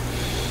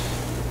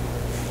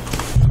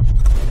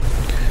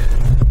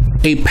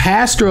 A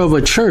pastor of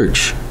a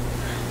church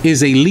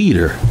is a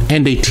leader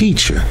and a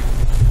teacher.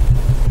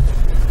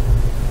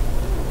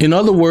 In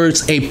other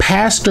words, a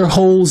pastor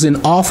holds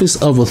an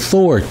office of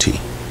authority,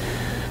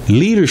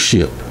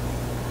 leadership,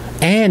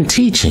 and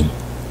teaching.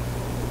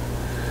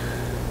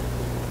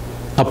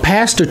 A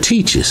pastor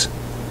teaches.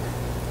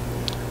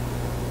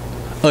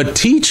 A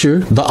teacher,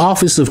 the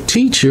office of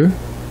teacher,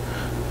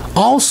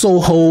 also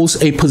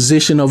holds a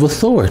position of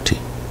authority.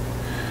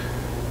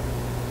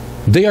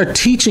 They are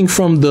teaching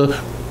from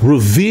the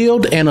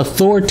revealed and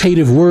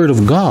authoritative Word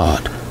of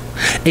God.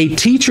 A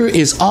teacher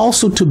is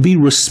also to be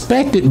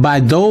respected by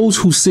those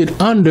who sit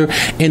under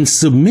and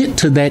submit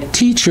to that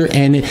teacher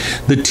and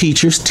the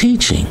teacher's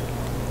teaching.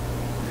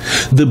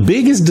 The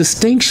biggest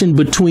distinction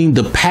between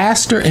the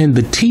pastor and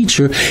the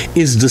teacher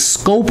is the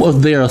scope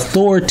of their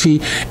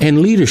authority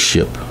and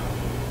leadership.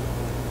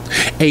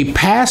 A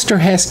pastor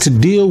has to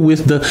deal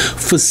with the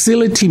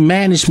facility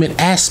management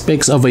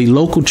aspects of a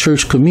local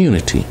church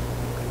community.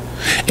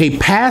 A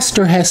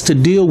pastor has to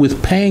deal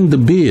with paying the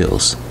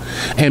bills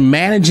and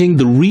managing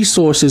the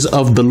resources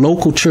of the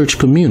local church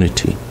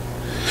community.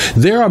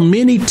 There are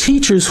many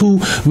teachers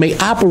who may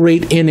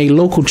operate in a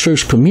local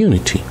church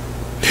community.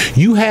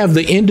 You have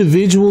the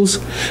individuals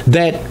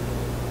that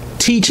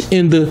teach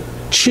in the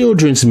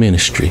children's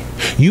ministry.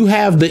 You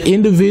have the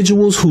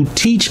individuals who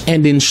teach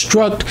and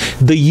instruct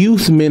the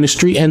youth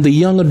ministry and the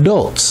young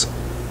adults.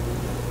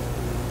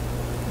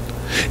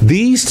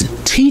 These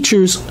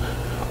teachers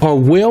are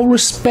well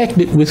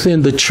respected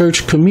within the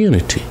church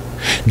community.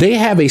 They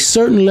have a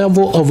certain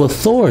level of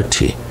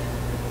authority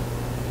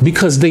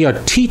because they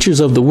are teachers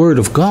of the Word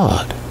of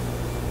God.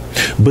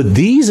 But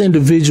these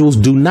individuals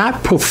do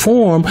not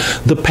perform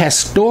the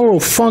pastoral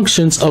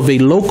functions of a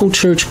local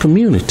church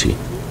community.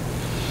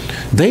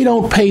 They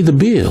don't pay the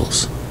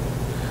bills.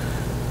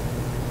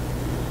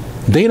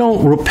 They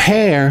don't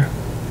repair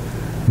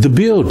the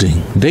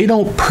building. They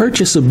don't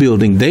purchase a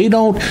building. They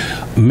don't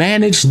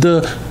manage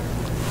the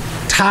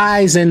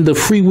tithes and the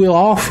free will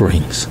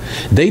offerings.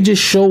 They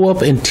just show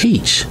up and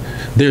teach.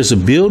 There's a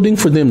building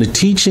for them to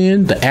teach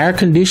in. The air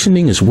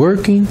conditioning is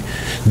working.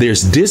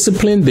 There's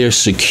discipline. There's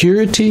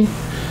security.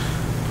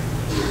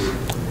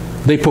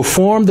 They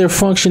perform their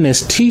function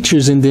as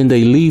teachers and then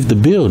they leave the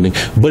building.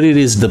 But it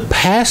is the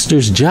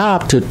pastor's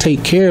job to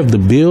take care of the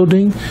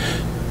building,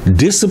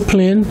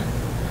 discipline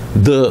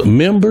the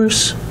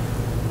members,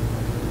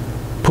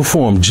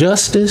 perform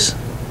justice,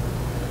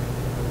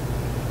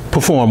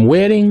 perform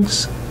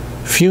weddings,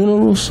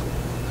 funerals.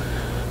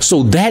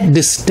 So that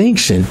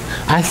distinction,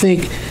 I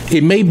think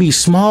it may be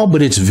small,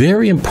 but it's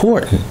very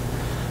important.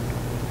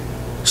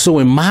 So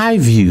in my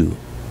view,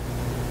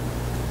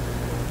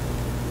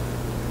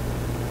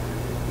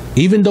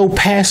 even though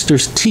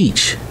pastors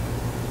teach,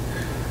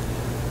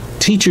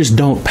 teachers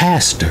don't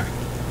pastor.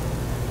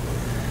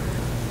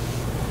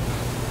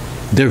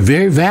 They're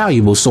very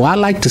valuable. So I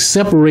like to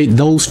separate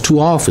those two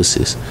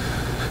offices.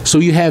 So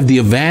you have the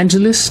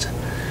evangelist,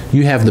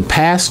 you have the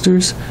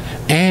pastors,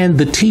 and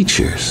the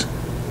teachers.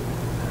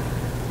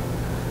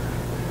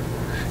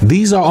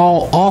 These are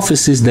all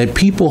offices that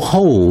people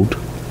hold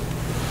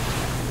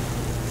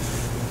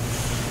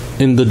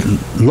in the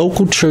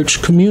local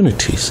church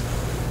communities.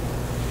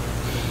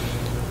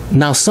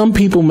 Now, some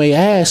people may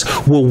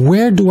ask, well,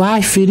 where do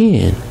I fit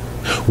in?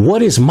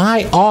 What is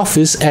my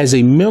office as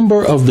a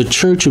member of the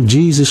Church of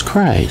Jesus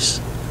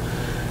Christ?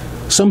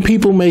 Some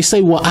people may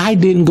say, well, I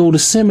didn't go to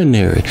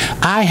seminary.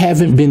 I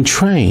haven't been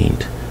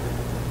trained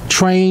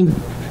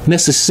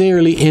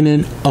necessarily in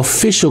an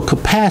official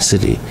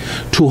capacity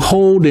to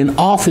hold an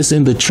office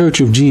in the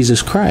Church of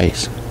Jesus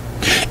Christ.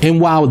 And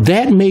while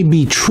that may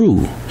be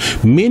true,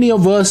 many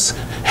of us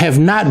have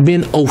not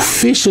been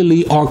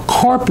officially or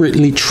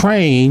corporately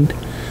trained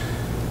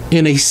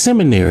in a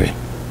seminary.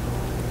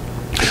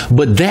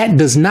 But that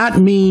does not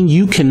mean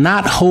you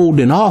cannot hold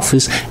an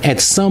office at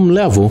some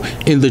level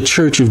in the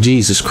Church of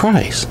Jesus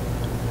Christ.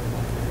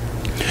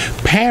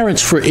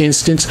 Parents, for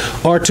instance,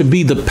 are to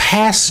be the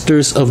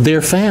pastors of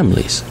their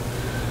families.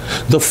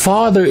 The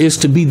father is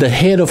to be the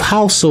head of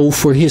household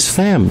for his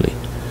family.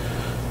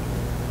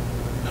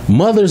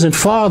 Mothers and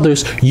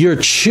fathers, your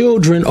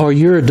children are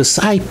your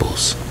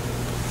disciples.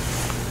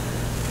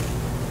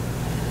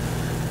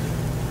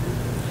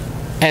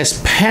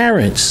 As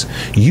parents,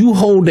 you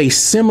hold a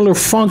similar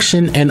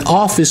function and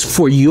office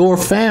for your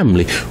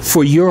family,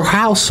 for your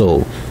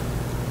household,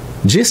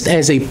 just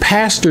as a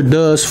pastor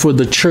does for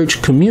the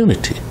church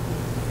community.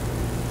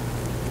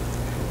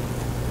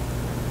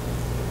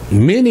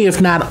 Many, if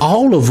not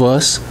all of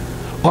us,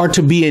 are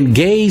to be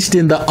engaged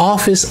in the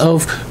office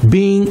of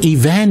being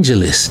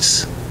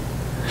evangelists.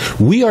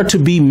 We are to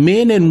be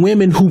men and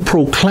women who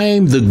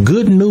proclaim the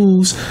good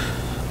news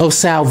of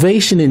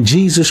salvation in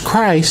Jesus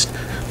Christ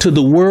to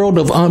the world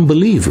of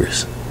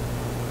unbelievers.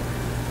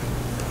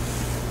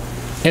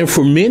 And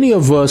for many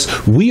of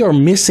us, we are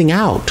missing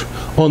out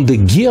on the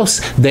gifts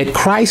that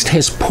Christ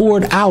has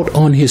poured out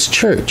on his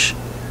church.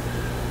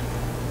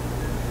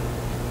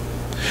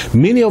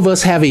 Many of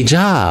us have a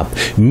job.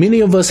 Many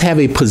of us have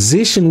a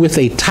position with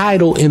a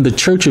title in the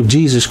Church of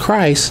Jesus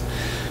Christ,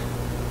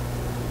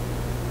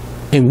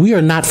 and we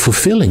are not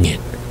fulfilling it.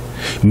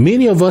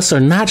 Many of us are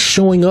not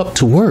showing up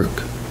to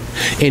work.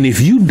 And if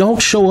you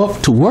don't show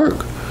up to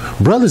work,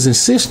 brothers and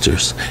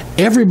sisters,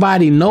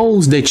 everybody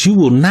knows that you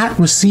will not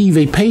receive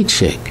a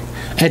paycheck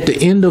at the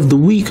end of the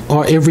week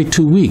or every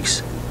 2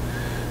 weeks.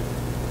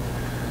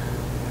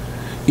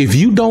 If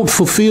you don't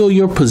fulfill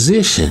your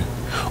position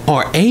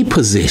or a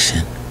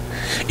position,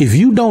 if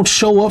you don't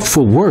show up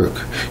for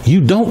work,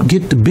 you don't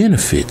get the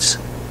benefits.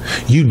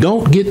 You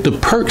don't get the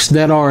perks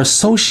that are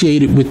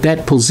associated with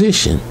that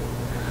position.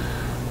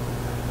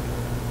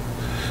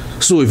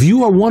 So if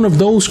you are one of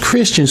those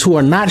Christians who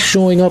are not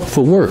showing up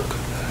for work,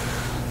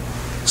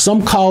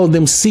 some call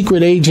them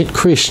secret agent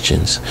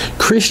Christians,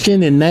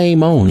 Christian in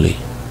name only.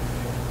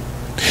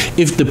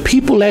 If the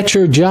people at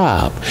your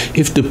job,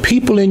 if the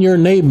people in your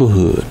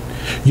neighborhood,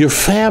 your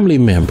family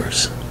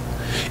members,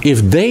 if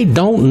they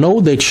don't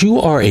know that you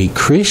are a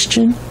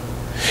Christian,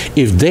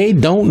 if they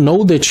don't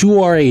know that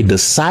you are a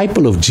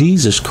disciple of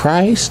Jesus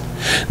Christ,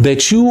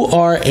 that you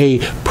are a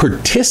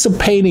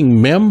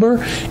participating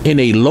member in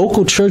a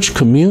local church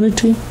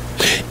community,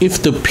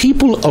 if the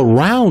people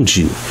around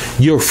you,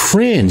 your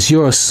friends,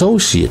 your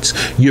associates,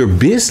 your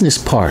business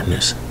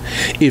partners,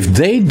 if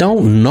they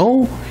don't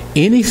know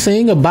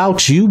anything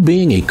about you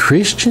being a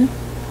Christian,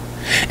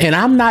 and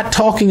I'm not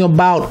talking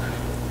about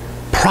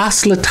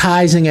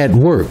proselytizing at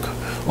work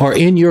or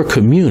in your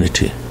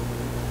community.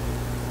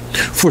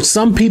 For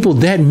some people,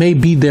 that may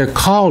be their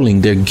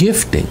calling, their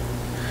gifting.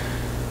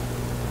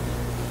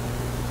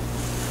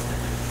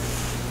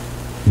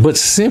 But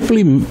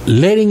simply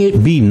letting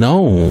it be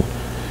known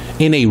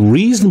in a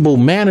reasonable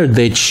manner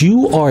that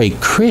you are a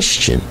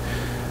Christian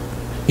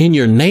in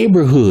your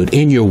neighborhood,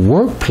 in your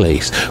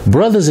workplace,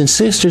 brothers and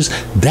sisters,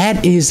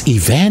 that is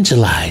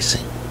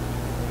evangelizing.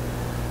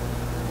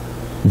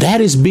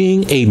 That is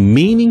being a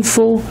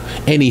meaningful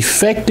and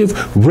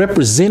effective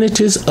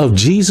representatives of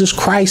Jesus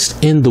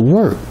Christ in the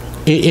world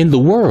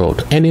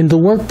and in the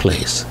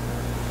workplace.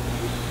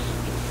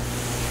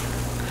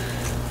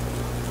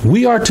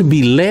 We are to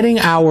be letting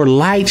our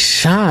light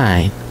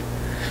shine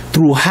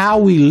through how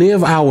we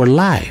live our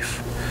life.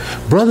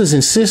 Brothers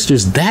and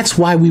sisters, that's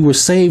why we were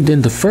saved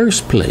in the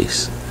first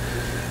place,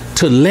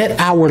 to let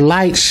our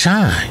light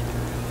shine.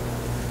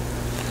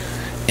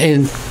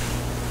 And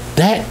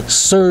that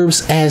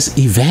serves as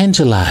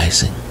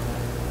evangelizing.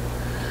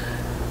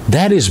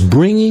 That is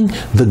bringing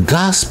the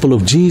gospel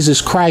of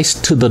Jesus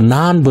Christ to the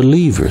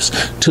non-believers,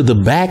 to the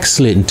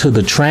backslidden, to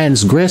the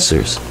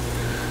transgressors.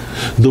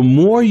 The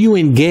more you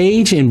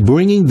engage in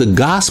bringing the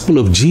gospel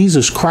of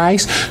Jesus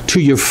Christ to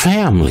your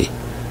family,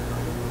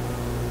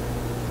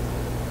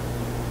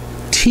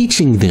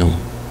 teaching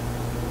them,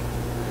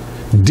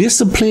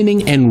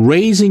 disciplining and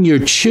raising your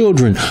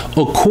children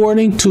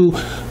according to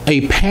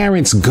a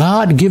parent's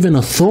God-given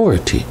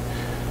authority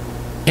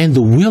and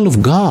the will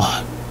of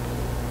God.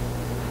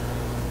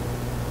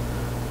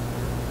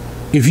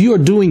 If you are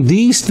doing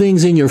these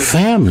things in your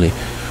family,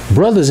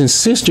 brothers and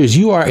sisters,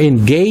 you are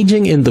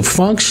engaging in the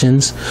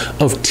functions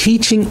of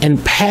teaching and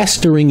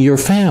pastoring your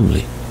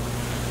family.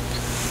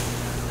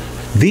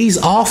 These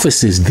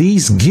offices,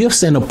 these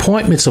gifts and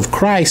appointments of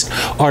Christ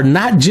are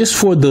not just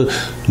for the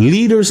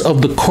leaders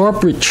of the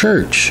corporate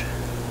church.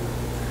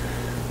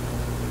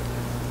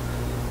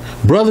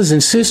 Brothers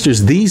and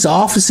sisters, these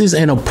offices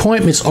and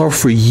appointments are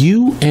for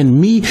you and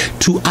me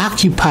to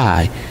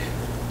occupy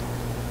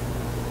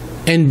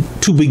and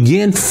to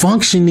begin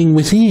functioning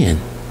within.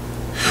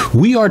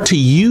 We are to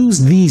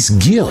use these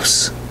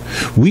gifts.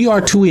 We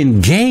are to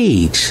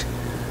engage,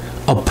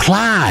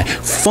 apply,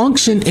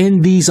 function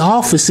in these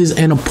offices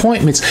and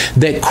appointments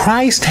that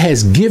Christ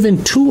has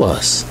given to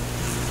us.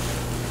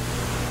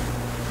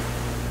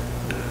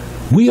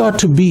 We are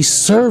to be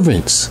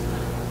servants,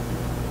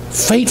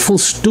 faithful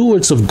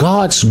stewards of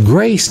God's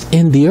grace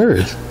in the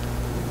earth.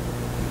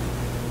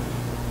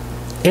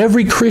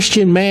 Every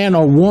Christian man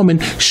or woman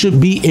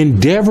should be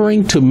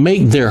endeavoring to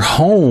make their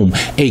home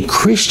a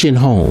Christian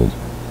home.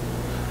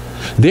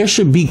 There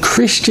should be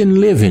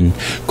Christian living,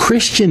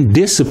 Christian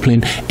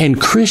discipline, and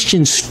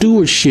Christian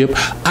stewardship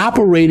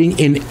operating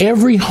in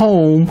every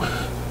home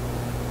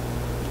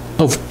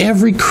of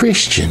every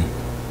Christian.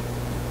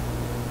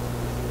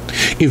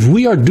 If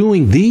we are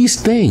doing these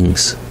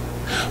things,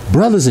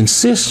 brothers and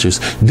sisters,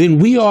 then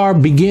we are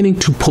beginning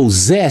to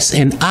possess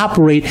and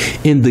operate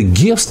in the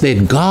gifts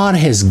that God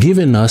has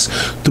given us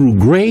through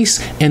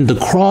grace and the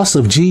cross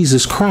of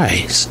Jesus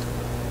Christ.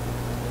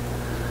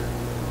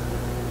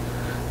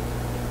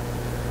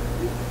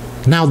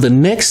 Now, the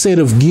next set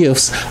of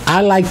gifts,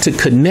 I like to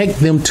connect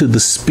them to the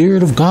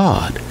Spirit of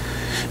God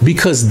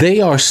because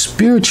they are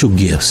spiritual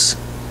gifts.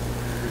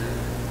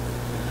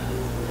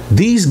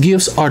 These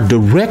gifts are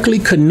directly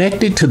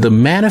connected to the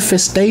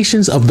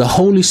manifestations of the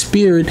Holy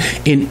Spirit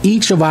in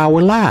each of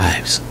our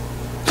lives.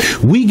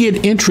 We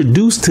get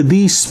introduced to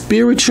these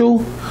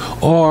spiritual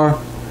or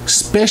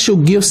special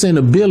gifts and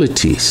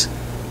abilities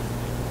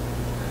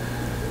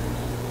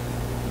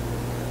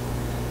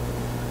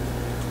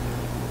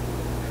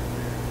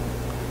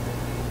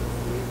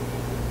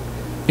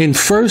in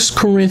 1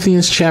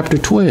 Corinthians chapter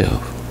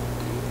 12.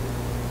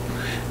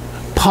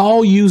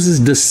 Paul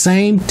uses the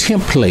same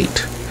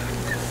template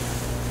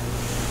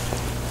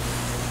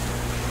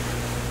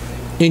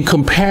in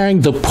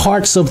comparing the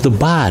parts of the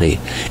body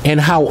and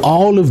how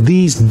all of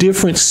these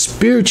different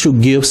spiritual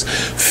gifts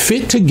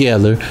fit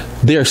together.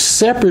 They're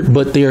separate,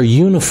 but they're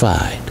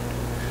unified.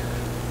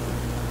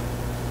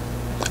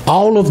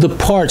 All of the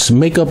parts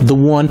make up the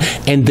one,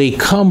 and they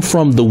come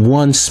from the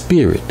one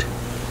Spirit.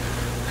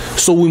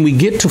 So when we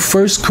get to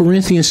 1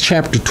 Corinthians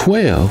chapter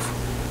 12,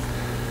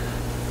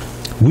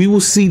 we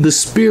will see the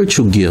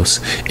spiritual gifts,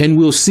 and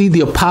we'll see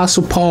the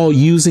Apostle Paul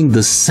using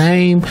the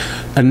same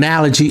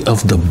analogy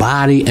of the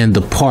body and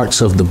the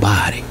parts of the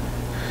body.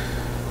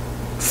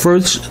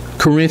 1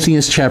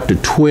 Corinthians chapter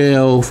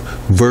 12,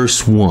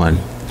 verse 1.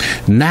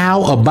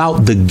 Now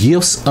about the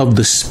gifts of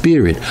the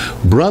Spirit,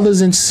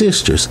 brothers and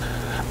sisters,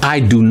 I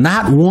do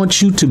not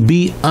want you to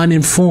be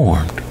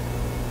uninformed.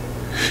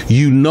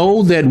 You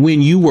know that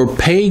when you were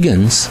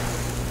pagans,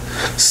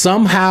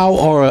 somehow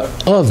or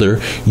other,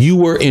 you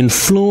were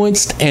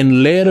influenced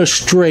and led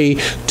astray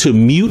to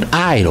mute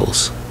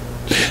idols.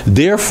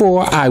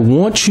 Therefore, I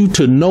want you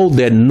to know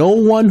that no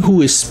one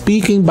who is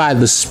speaking by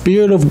the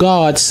Spirit of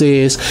God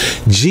says,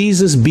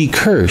 Jesus be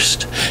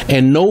cursed.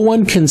 And no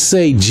one can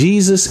say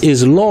Jesus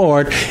is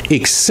Lord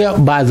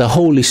except by the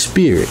Holy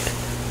Spirit.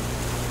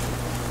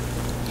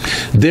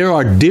 There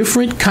are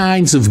different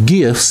kinds of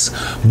gifts,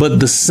 but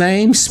the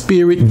same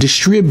Spirit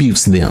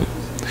distributes them.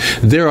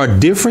 There are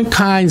different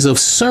kinds of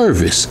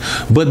service,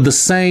 but the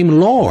same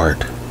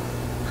Lord.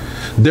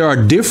 There are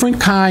different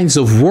kinds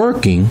of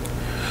working,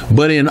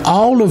 but in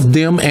all of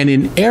them and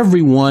in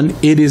everyone,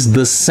 it is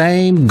the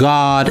same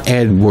God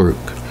at work.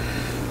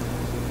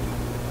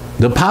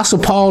 The Apostle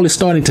Paul is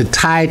starting to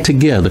tie it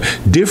together.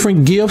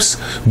 Different gifts,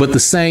 but the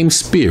same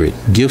Spirit.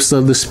 Gifts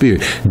of the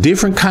Spirit.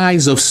 Different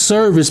kinds of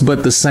service,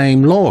 but the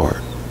same Lord.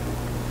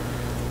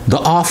 The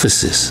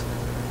offices.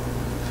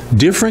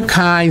 Different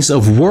kinds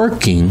of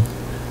working,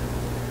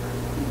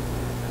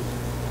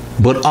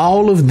 but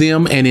all of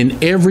them and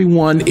in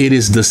everyone, it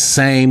is the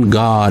same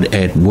God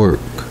at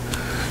work.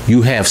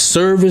 You have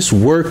service,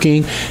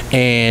 working,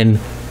 and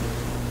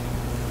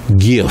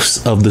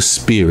gifts of the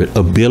Spirit,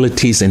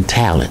 abilities and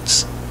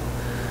talents.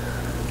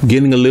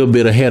 Getting a little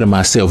bit ahead of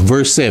myself.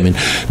 Verse 7.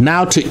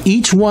 Now to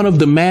each one of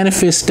the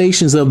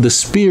manifestations of the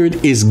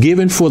Spirit is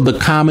given for the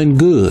common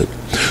good.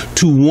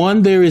 To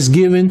one there is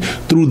given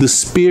through the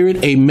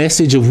Spirit a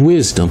message of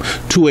wisdom,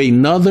 to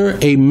another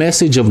a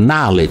message of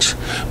knowledge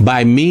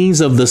by means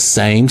of the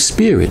same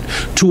Spirit,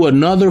 to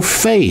another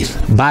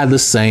faith by the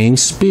same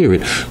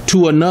Spirit,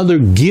 to another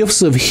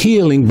gifts of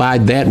healing by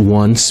that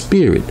one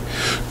Spirit,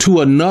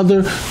 to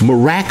another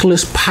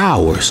miraculous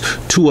powers,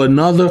 to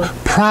another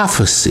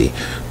prophecy,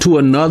 to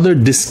another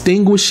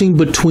distinguishing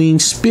between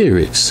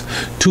spirits,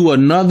 to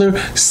another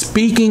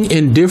speaking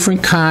in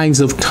different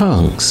kinds of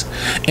tongues,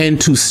 and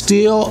to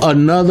still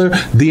another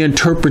the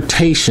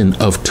interpretation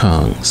of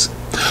tongues.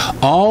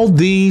 All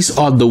these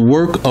are the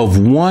work of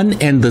one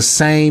and the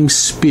same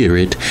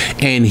Spirit,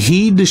 and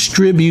He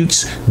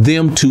distributes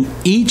them to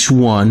each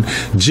one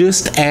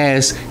just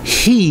as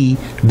He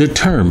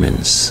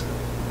determines.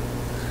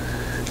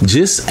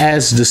 Just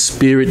as the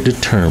Spirit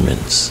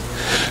determines.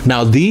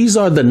 Now, these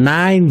are the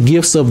 9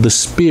 gifts of the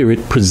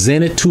Spirit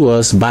presented to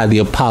us by the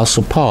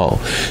Apostle Paul.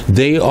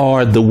 They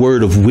are the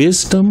word of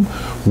wisdom,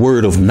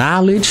 word of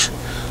knowledge,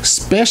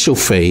 special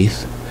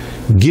faith,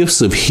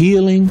 gifts of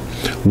healing,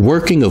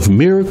 working of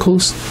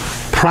miracles,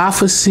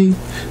 prophecy,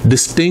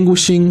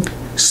 distinguishing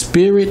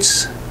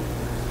spirits,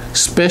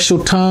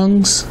 special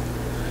tongues,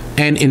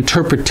 and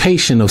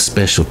interpretation of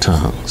special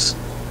tongues.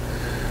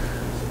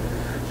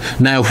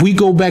 Now, if we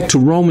go back to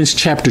Romans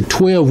chapter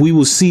 12, we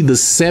will see the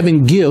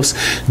 7 gifts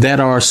that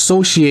are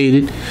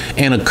associated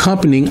and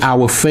accompanying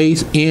our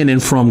faith in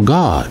and from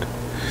God.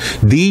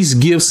 These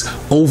gifts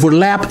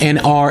overlap and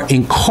are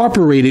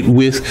incorporated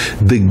with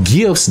the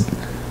gifts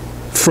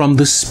from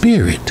the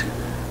Spirit.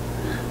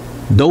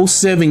 Those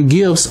 7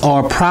 gifts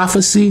are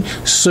prophecy,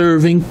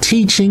 serving,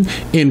 teaching,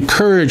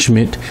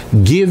 encouragement,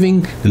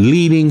 giving,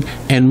 leading,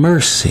 and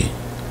mercy.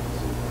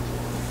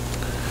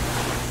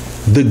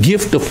 The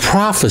gift of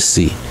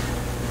prophecy,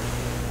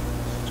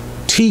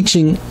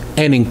 teaching,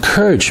 and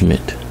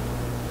encouragement.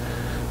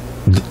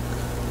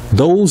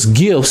 Those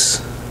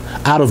gifts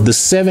out of the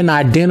 7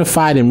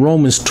 identified in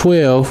Romans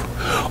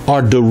 12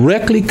 are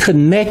directly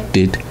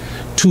connected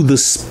to the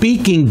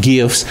speaking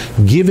gifts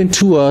given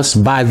to us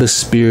by the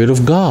Spirit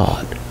of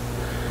God.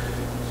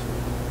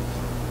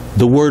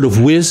 the word of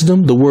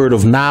wisdom, the word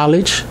of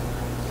knowledge,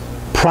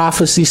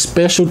 prophecy,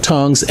 special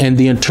tongues, and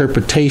the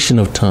interpretation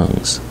of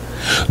tongues.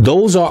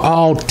 Those are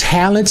all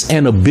talents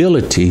and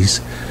abilities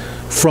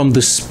from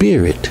the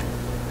Spirit.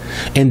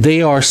 And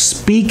they are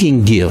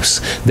speaking gifts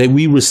that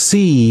we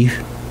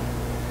receive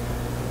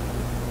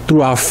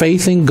through our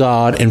faith in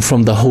God and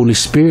from the Holy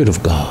Spirit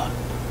of God.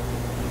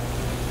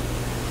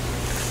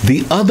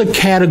 The other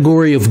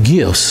category of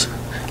gifts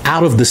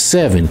out of the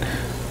 7,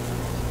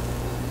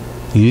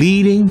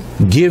 leading,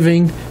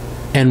 giving,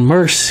 and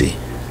mercy.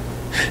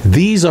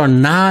 These are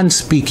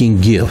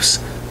non-speaking gifts,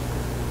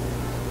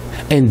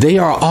 and they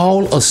are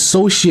all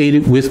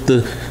associated with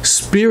the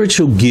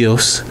spiritual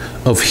gifts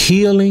of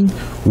healing,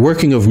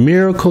 working of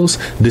miracles,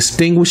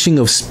 distinguishing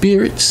of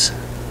spirits.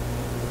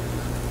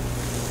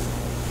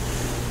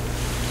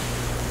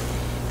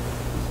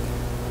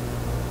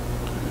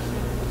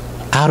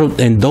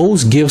 And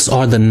those gifts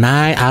are the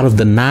 9 out of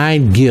the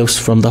 9 gifts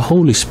from the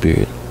Holy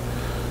Spirit.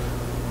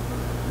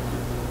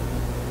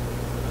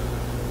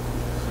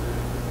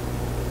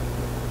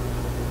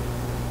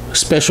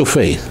 Special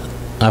faith.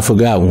 I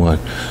forgot one.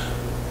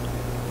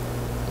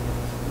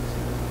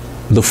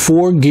 The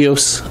 4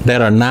 gifts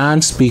that are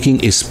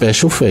non-speaking is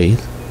special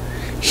faith,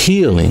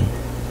 healing,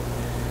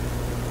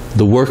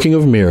 the working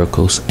of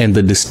miracles, and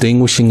the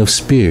distinguishing of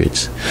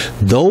spirits.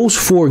 Those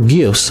 4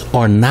 gifts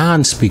are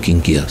non-speaking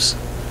gifts.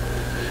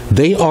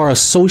 They are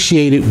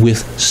associated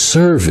with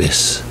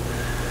service.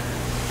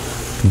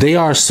 They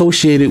are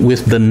associated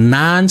with the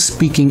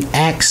non-speaking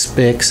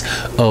aspects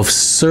of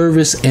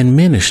service and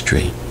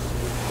ministry.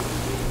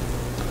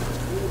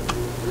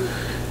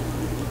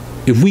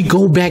 If we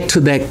go back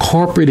to that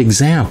corporate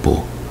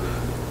example,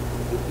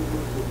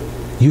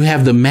 you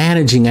have the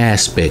managing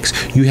aspects,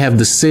 you have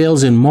the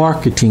sales and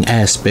marketing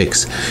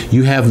aspects,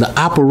 you have the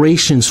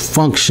operations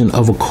function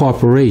of a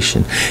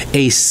corporation.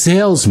 A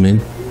salesman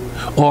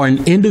or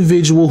an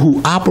individual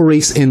who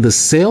operates in the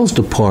sales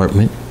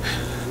department,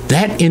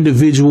 that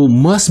individual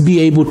must be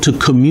able to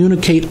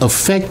communicate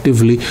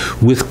effectively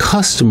with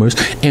customers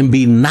and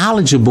be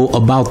knowledgeable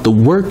about the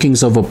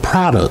workings of a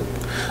product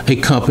a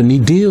company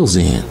deals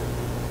in.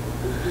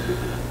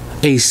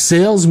 A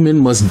salesman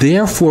must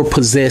therefore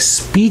possess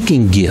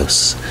speaking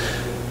gifts.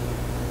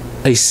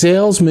 A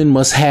salesman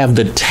must have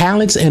the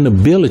talents and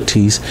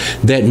abilities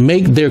that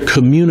make their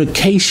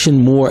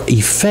communication more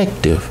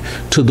effective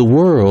to the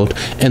world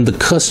and the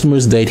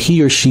customers that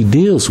he or she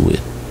deals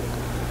with.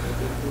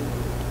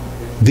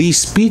 These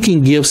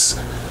speaking gifts,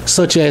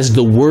 such as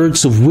the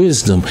words of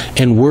wisdom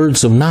and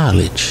words of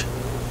knowledge.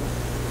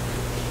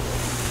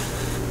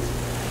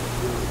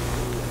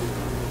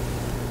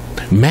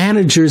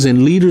 Managers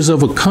and leaders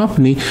of a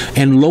company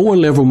and lower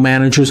level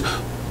managers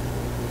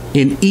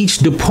in each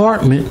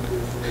department,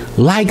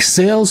 like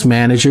sales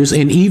managers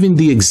and even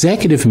the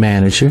executive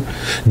manager,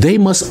 they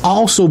must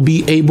also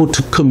be able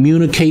to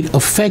communicate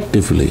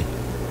effectively.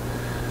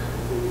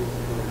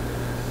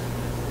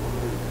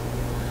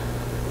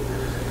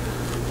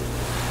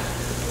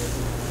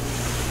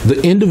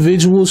 The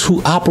individuals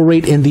who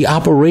operate in the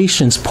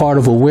operations part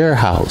of a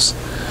warehouse,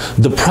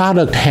 the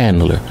product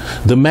handler,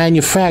 the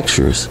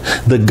manufacturers,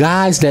 the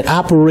guys that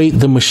operate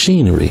the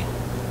machinery,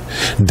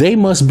 they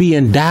must be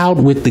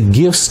endowed with the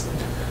gifts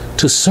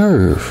to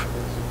serve.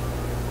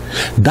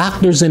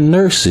 Doctors and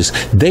nurses,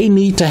 they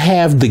need to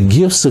have the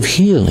gifts of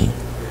healing,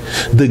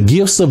 the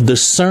gifts of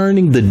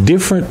discerning the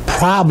different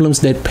problems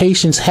that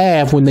patients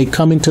have when they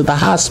come into the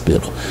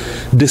hospital,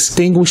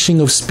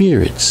 distinguishing of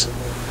spirits.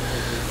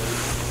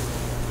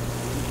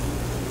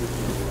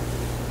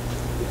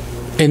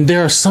 And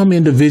there are some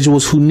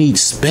individuals who need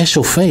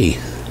special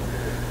faith.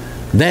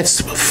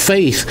 That's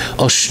faith,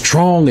 a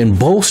strong and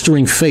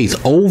bolstering faith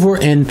over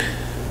and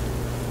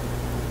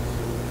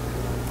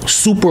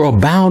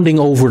superabounding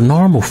over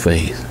normal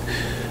faith.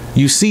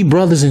 You see,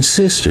 brothers and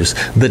sisters,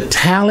 the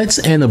talents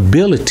and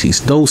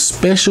abilities, those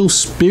special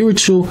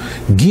spiritual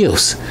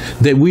gifts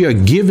that we are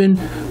given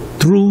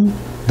through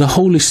the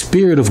Holy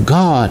Spirit of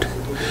God,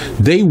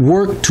 they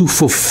work to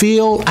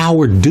fulfill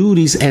our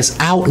duties as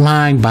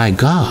outlined by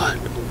God.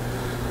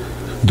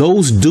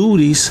 Those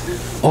duties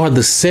are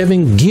the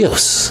 7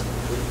 gifts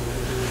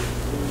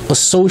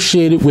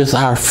associated with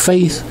our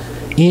faith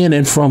in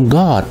and from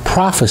God: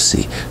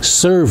 prophecy,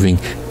 serving,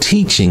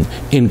 teaching,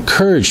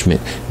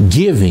 encouragement,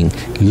 giving,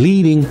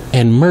 leading,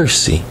 and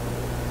mercy.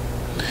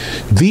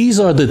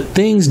 These are the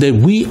things that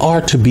we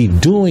are to be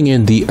doing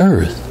in the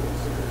earth: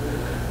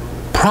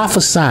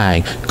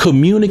 prophesying,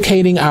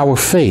 communicating our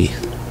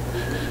faith,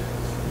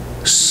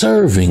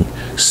 serving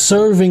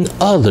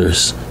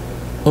others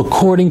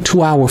according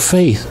to our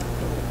faith,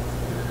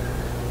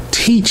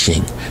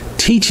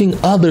 teaching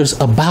others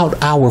about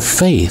our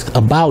faith,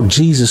 about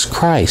Jesus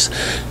Christ,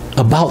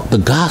 about the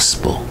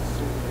gospel,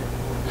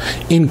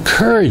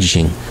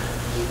 encouraging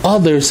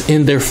others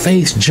in their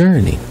faith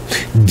journey,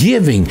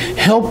 giving,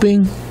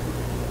 helping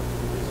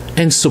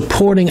and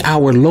supporting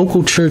our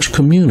local church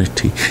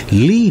community.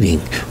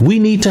 Leading. We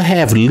need to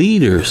have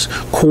leaders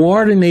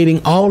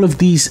coordinating all of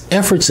these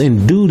efforts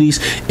and duties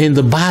in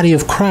the body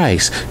of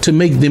Christ to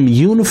make them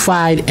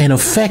unified and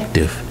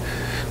effective.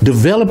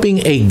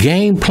 Developing a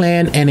game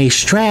plan and a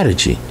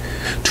strategy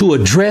to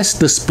address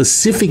the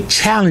specific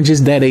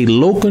challenges that a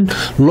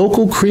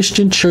local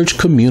Christian church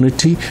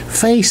community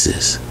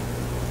faces.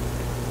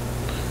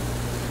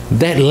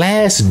 That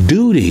last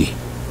duty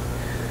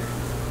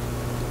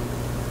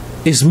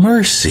is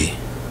mercy.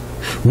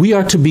 We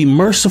are to be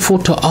merciful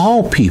to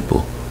all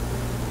people,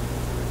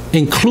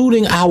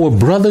 including our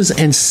brothers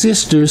and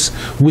sisters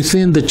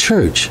within the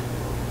church.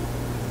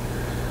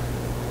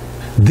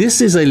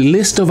 This is a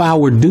list of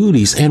our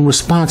duties and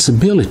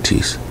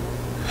responsibilities.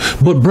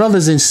 But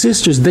brothers and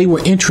sisters, they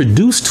were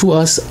introduced to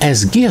us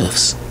as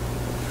gifts.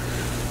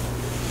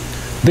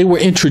 They were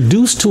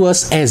introduced to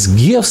us as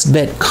gifts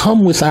that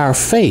come with our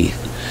faith.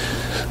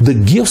 The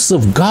gifts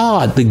of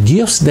God, the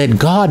gifts that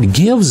God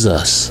gives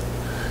us.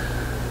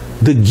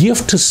 The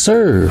gift to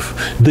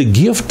serve, the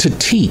gift to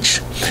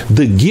teach,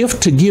 the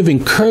gift to give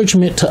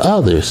encouragement to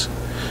others.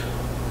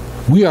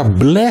 We are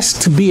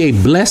blessed to be a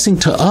blessing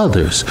to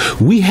others.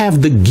 We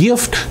have the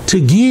gift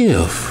to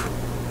give.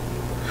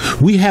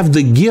 We have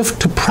the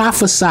gift to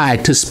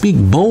prophesy, to speak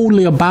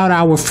boldly about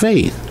our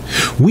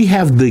faith. We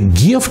have the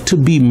gift to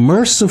be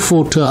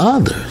merciful to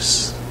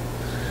others.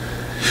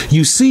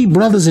 You see,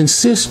 brothers and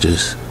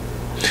sisters,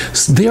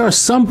 there are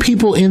some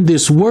people in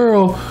this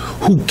world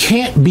who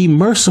can't be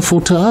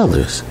merciful to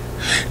others.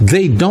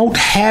 They don't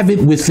have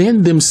it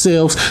within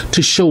themselves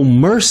to show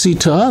mercy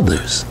to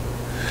others,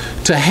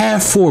 to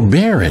have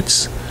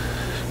forbearance,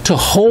 to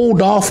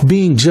hold off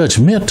being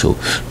judgmental,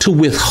 to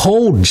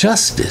withhold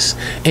justice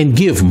and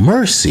give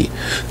mercy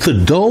to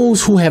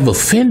those who have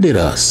offended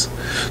us,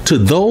 to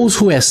those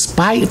who have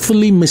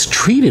spitefully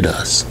mistreated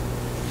us.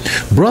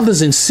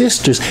 Brothers and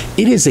sisters,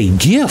 it is a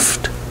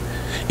gift.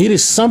 It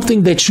is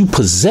something that you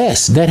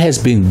possess, that has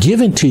been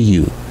given to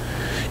you.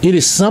 It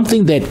is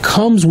something that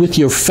comes with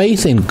your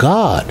faith in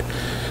God.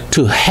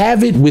 To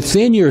have it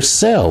within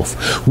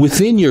yourself,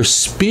 within your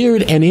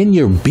spirit and in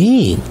your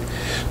being,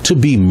 to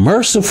be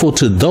merciful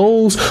to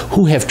those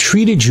who have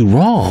treated you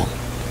wrong,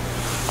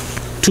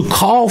 to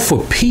call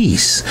for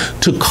peace,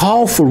 to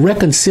call for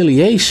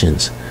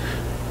reconciliations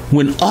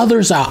when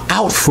others are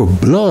out for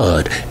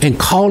blood and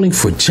calling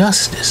for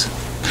justice.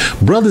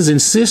 Brothers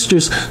and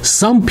sisters,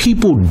 some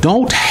people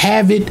don't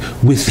have it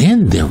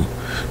within them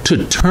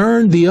to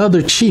turn the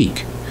other cheek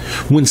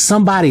when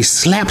somebody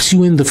slaps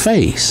you in the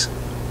face.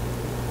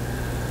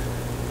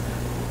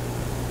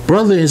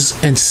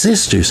 Brothers and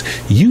sisters,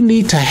 you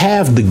need to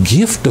have the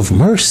gift of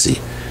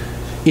mercy.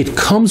 It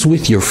comes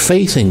with your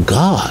faith in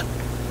God.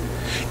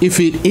 If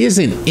it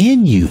isn't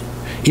in you,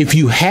 if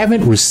you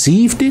haven't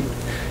received it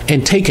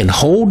and taken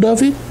hold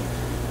of it,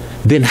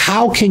 then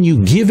how can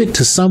you give it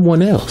to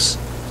someone else?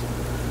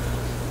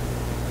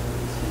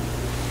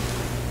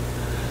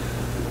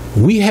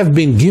 We have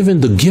been given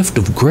the gift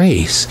of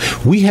grace.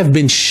 We have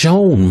been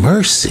shown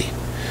mercy.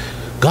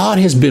 God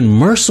has been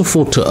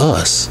merciful to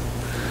us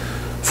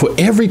for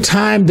every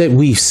time that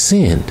we've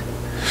sinned.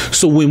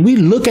 So when we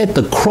look at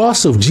the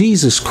cross of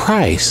Jesus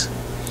Christ,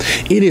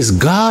 it is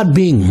God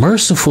being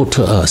merciful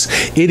to us.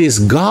 It is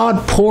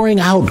God pouring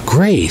out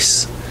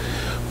grace,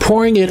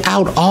 pouring it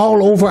out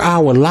all over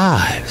our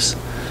lives.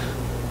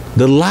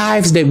 The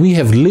lives that we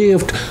have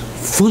lived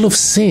full of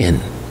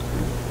sin.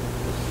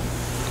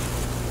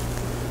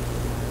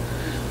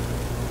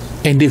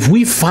 And if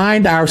we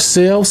find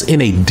ourselves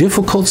in a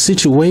difficult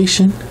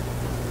situation,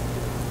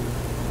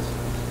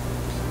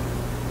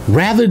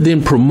 rather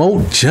than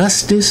promote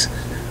justice,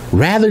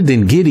 rather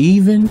than get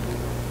even,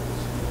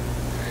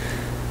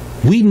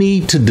 we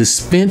need to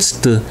dispense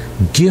the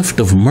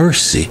gift of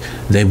mercy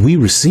that we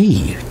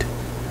received.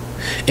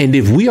 And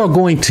if we are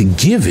going to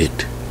give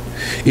it,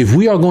 if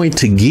we are going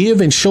to give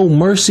and show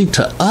mercy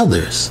to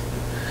others,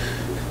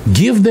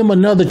 give them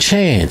another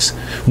chance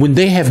when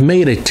they have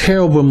made a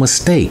terrible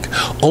mistake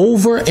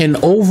over and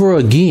over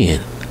again.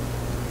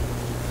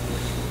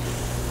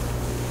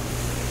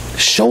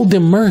 Show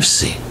them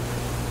mercy.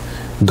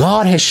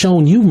 God has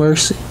shown you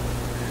mercy.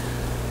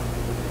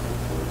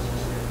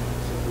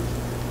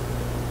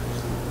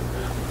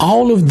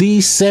 All of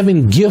these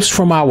 7 gifts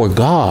from our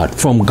God,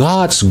 from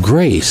God's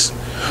grace,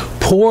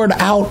 poured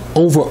out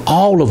over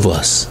all of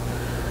us,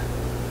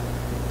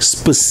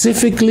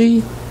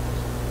 specifically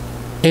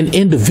and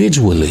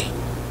individually.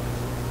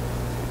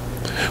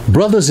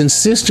 Brothers and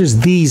sisters,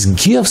 these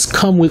gifts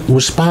come with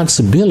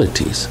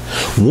responsibilities.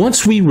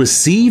 Once we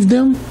receive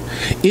them,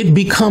 it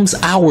becomes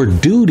our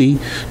duty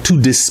to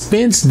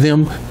dispense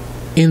them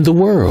in the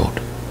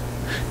world,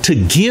 to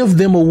give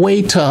them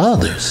away to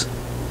others.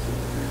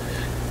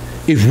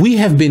 If we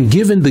have been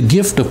given the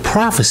gift of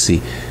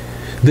prophecy,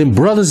 then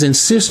brothers and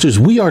sisters,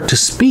 we are to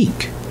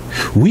speak.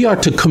 We are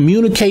to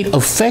communicate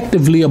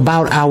effectively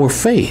about our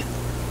faith.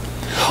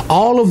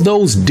 All of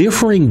those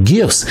differing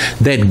gifts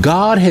that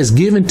God has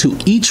given to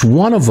each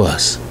one of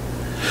us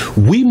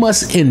We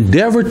must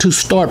endeavor to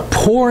start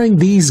pouring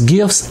these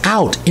gifts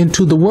out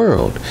into the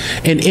world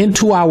and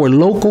into our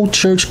local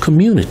church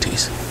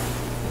communities.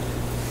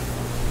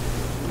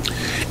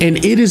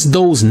 And it is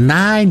those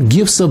 9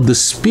 gifts of the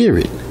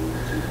Spirit,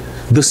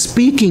 the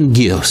speaking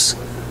gifts,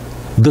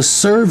 the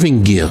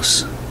serving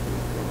gifts.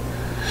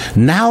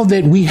 Now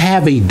that we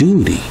have a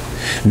duty,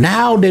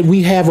 now that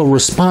we have a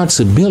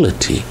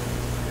responsibility,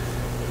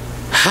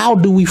 how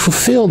do we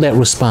fulfill that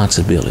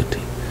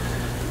responsibility?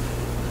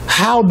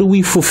 How do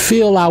we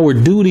fulfill our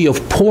duty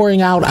of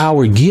pouring out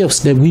our gifts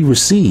that we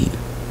receive?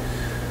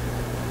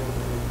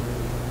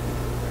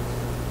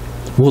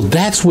 Well,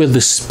 that's where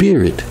the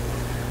Spirit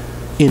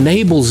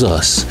enables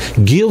us,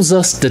 gives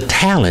us the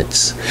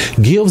talents,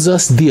 gives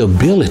us the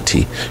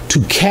ability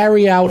to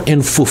carry out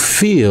and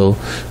fulfill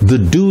the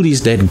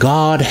duties that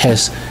God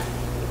has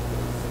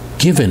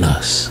given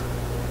us,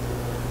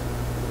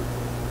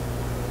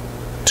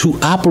 to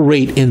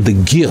operate in the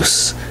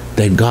gifts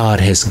that God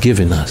has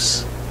given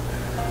us.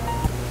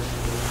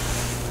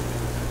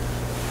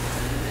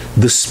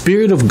 The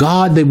Spirit of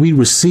God that we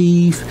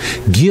receive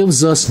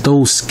gives us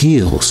those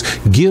skills,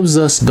 gives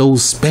us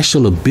those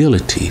special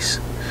abilities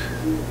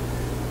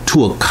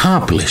to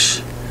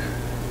accomplish,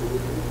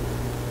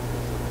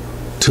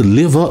 to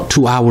live up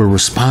to our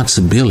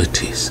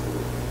responsibilities.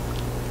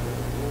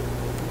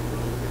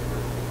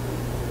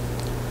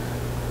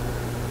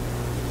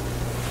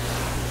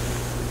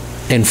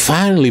 And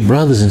finally,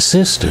 brothers and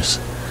sisters,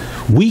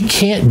 we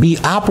can't be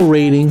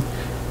operating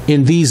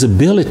in these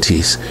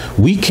abilities.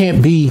 We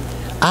can't be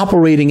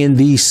operating in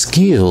these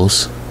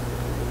skills,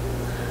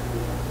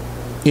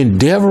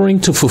 endeavoring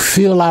to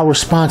fulfill our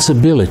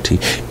responsibility,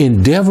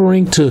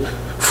 endeavoring to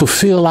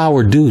fulfill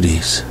our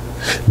duties,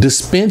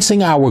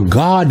 dispensing our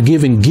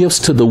God-given gifts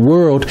to the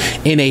world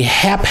in a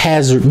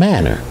haphazard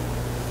manner.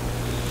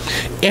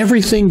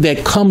 Everything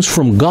that comes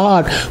from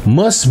God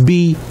must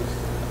be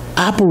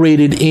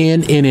operated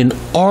in an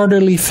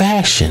orderly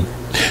fashion.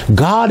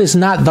 God is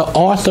not the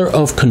author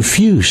of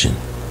confusion.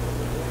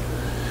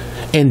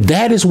 And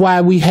that is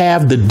why we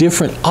have the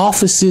different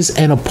offices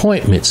and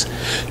appointments,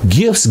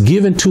 gifts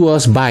given to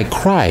us by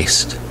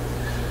Christ.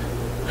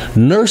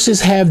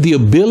 Nurses have the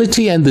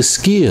ability and the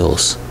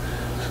skills.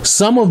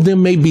 Some of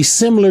them may be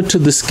similar to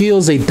the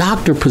skills a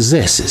doctor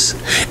possesses.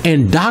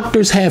 And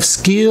doctors have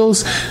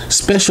skills,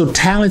 special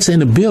talents,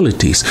 and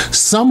abilities,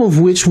 some of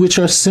which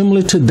are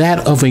similar to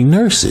that of a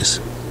nurse's.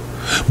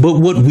 But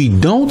what we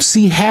don't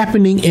see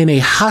happening in a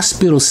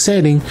hospital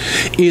setting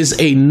is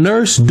a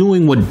nurse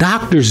doing what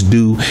doctors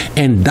do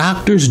and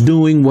doctors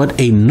doing what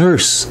a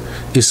nurse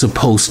is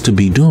supposed to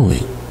be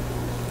doing.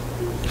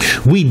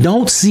 We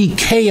don't see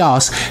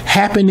chaos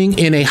happening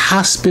in a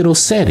hospital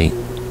setting.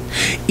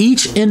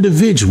 Each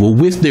individual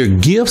with their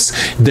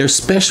gifts, their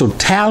special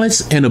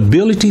talents and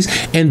abilities,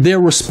 and their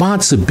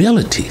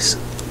responsibilities.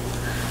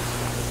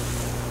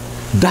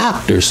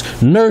 Doctors,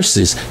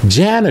 nurses,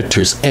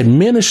 janitors,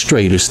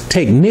 administrators,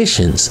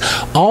 technicians,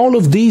 all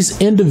of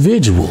these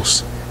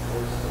individuals,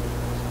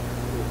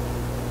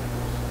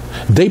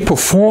 they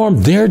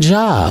perform their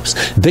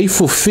jobs. They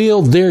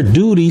fulfill their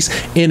duties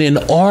in an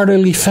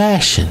orderly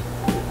fashion.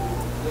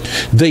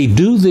 They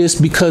do this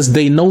because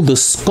they know the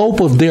scope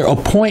of their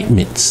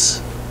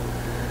appointments.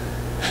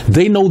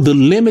 They know the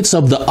limits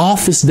of the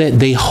office that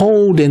they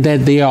hold and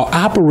that they are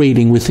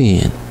operating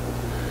within.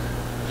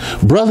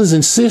 Brothers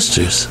and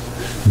sisters,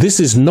 this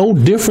is no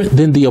different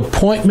than the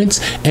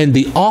appointments and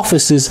the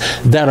offices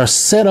that are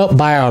set up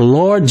by our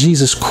Lord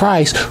Jesus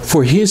Christ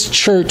for His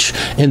church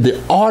and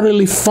the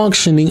orderly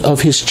functioning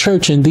of His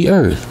church in the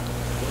earth.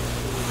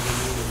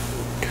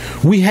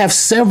 We have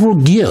several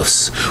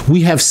gifts.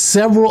 We have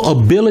several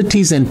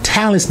abilities and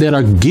talents that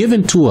are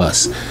given to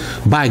us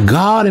by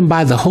God and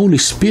by the Holy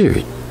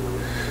Spirit.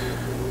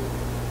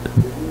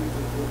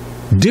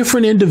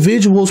 Different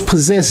individuals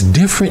possess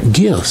different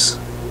gifts.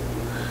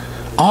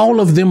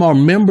 All of them are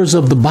members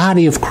of the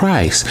body of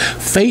Christ,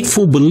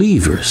 faithful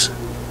believers.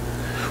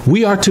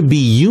 We are to be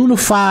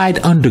unified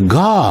under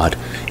God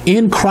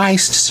in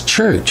Christ's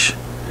church.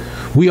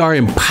 We are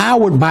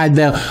empowered by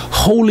the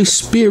Holy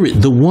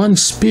Spirit, the one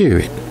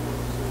Spirit.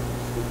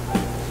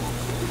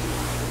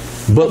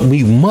 But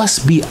we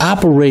must be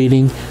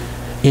operating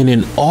in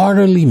an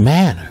orderly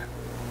manner.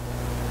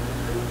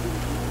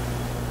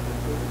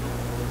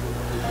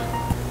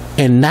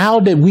 And now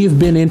that we've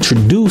been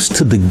introduced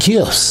to the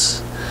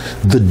gifts,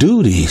 the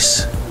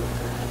duties,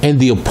 and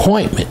the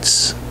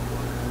appointments,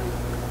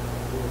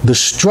 the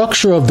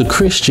structure of the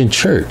Christian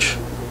church,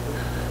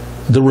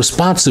 the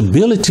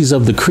responsibilities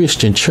of the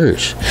Christian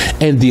church,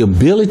 and the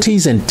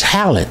abilities and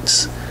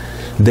talents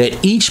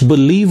that each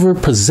believer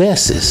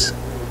possesses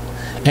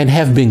and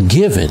have been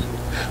given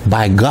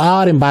by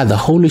God and by the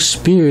Holy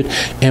Spirit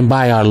and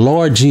by our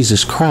Lord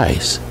Jesus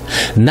Christ.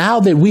 Now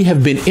that we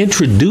have been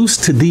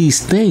introduced to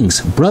these things,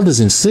 brothers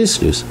and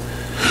sisters,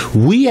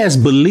 we as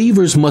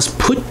believers must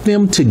put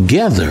them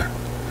together.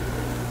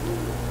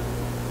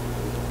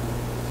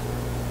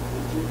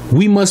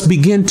 We must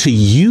begin to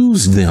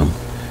use them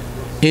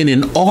in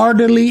an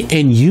orderly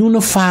and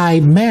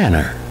unified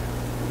manner.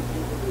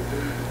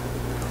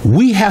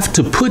 we have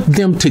to put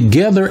them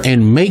together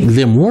and make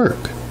them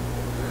work.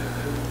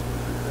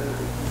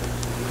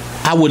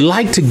 I would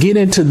like to get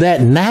into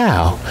that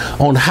now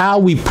on how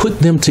we put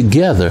them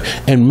together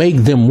and make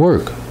them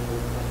work.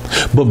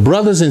 But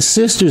brothers and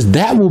sisters,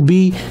 that will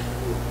be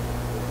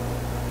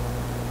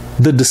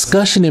the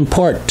discussion in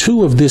part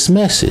 2 of this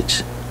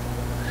message.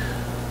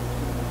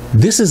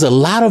 This is a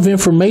lot of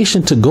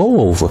information to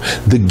go over.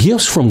 The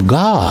gifts from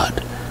God,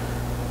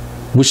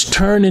 which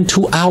turn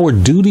into our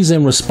duties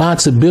and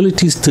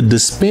responsibilities to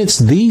dispense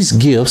these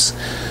gifts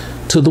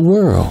to the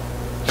world.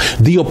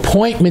 The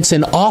appointments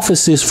and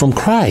offices from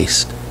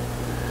Christ.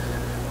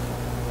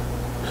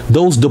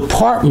 Those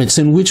departments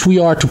in which we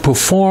are to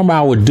perform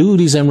our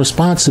duties and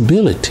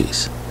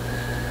responsibilities.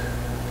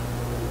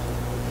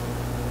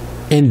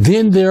 And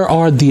then there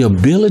are the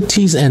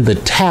abilities and the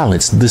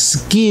talents, the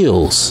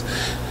skills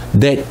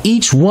that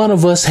each one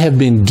of us have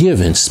been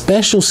given,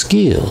 special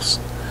skills.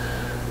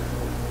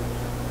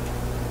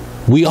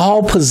 We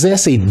all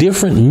possess a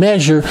different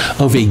measure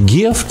of a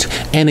gift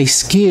and a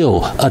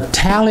skill, a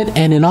talent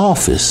and an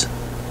office.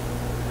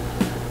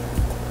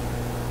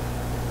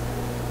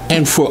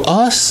 And for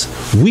us,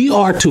 we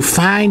are to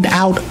find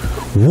out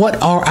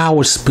what are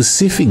our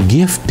specific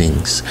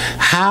giftings.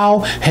 How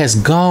has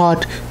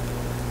God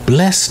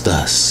blessed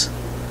us?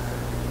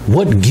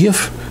 What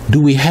gift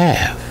do we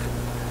have?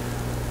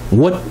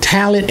 What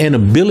talent and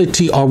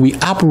ability are we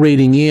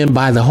operating in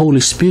by the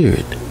Holy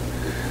Spirit?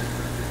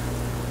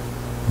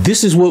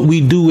 This is what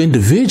we do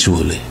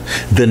individually.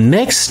 The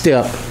next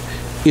step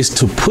is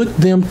to put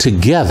them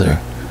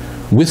together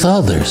with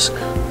others,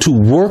 to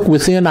work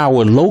within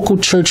our local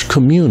church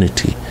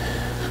community,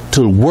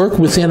 to work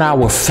within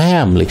our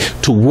family,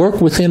 to work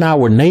within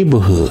our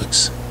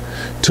neighborhoods,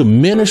 to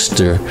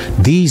minister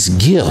these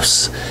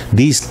gifts,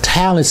 these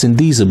talents, and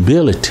these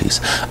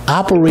abilities,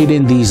 operate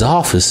in these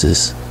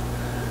offices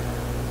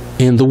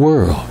in the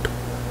world.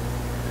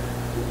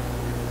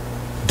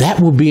 That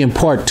will be in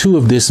part 2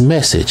 of this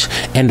message.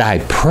 And I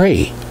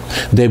pray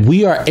that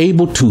we are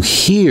able to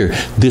hear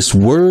this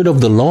word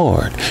of the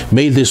Lord.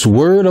 May this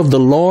word of the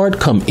Lord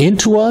come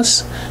into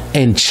us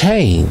and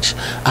change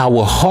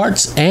our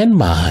hearts and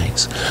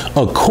minds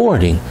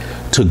according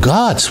to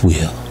God's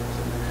will.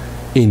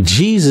 In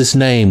Jesus'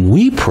 name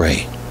we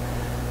pray.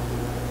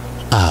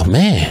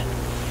 Amen.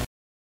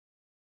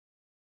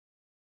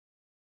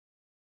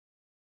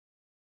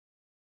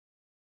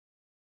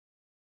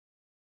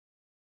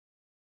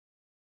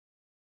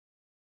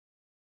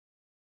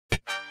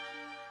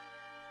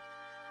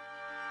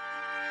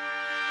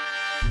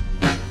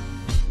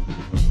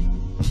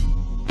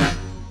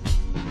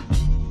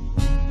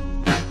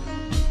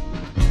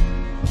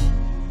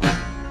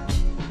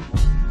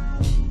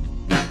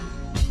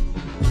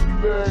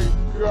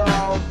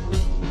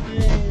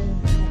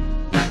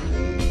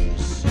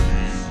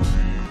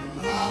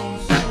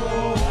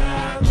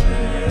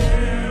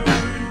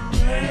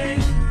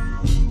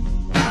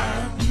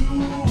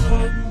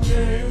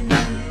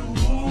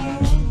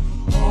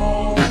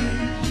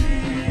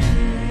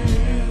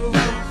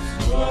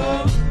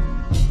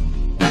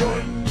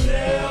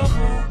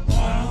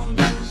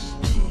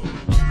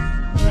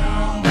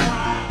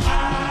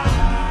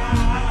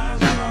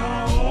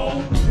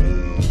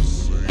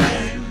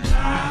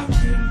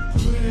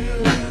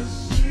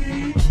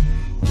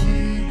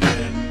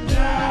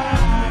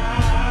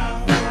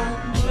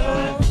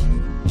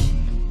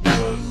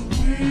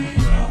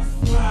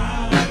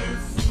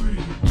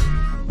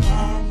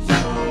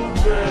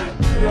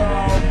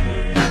 Yeah.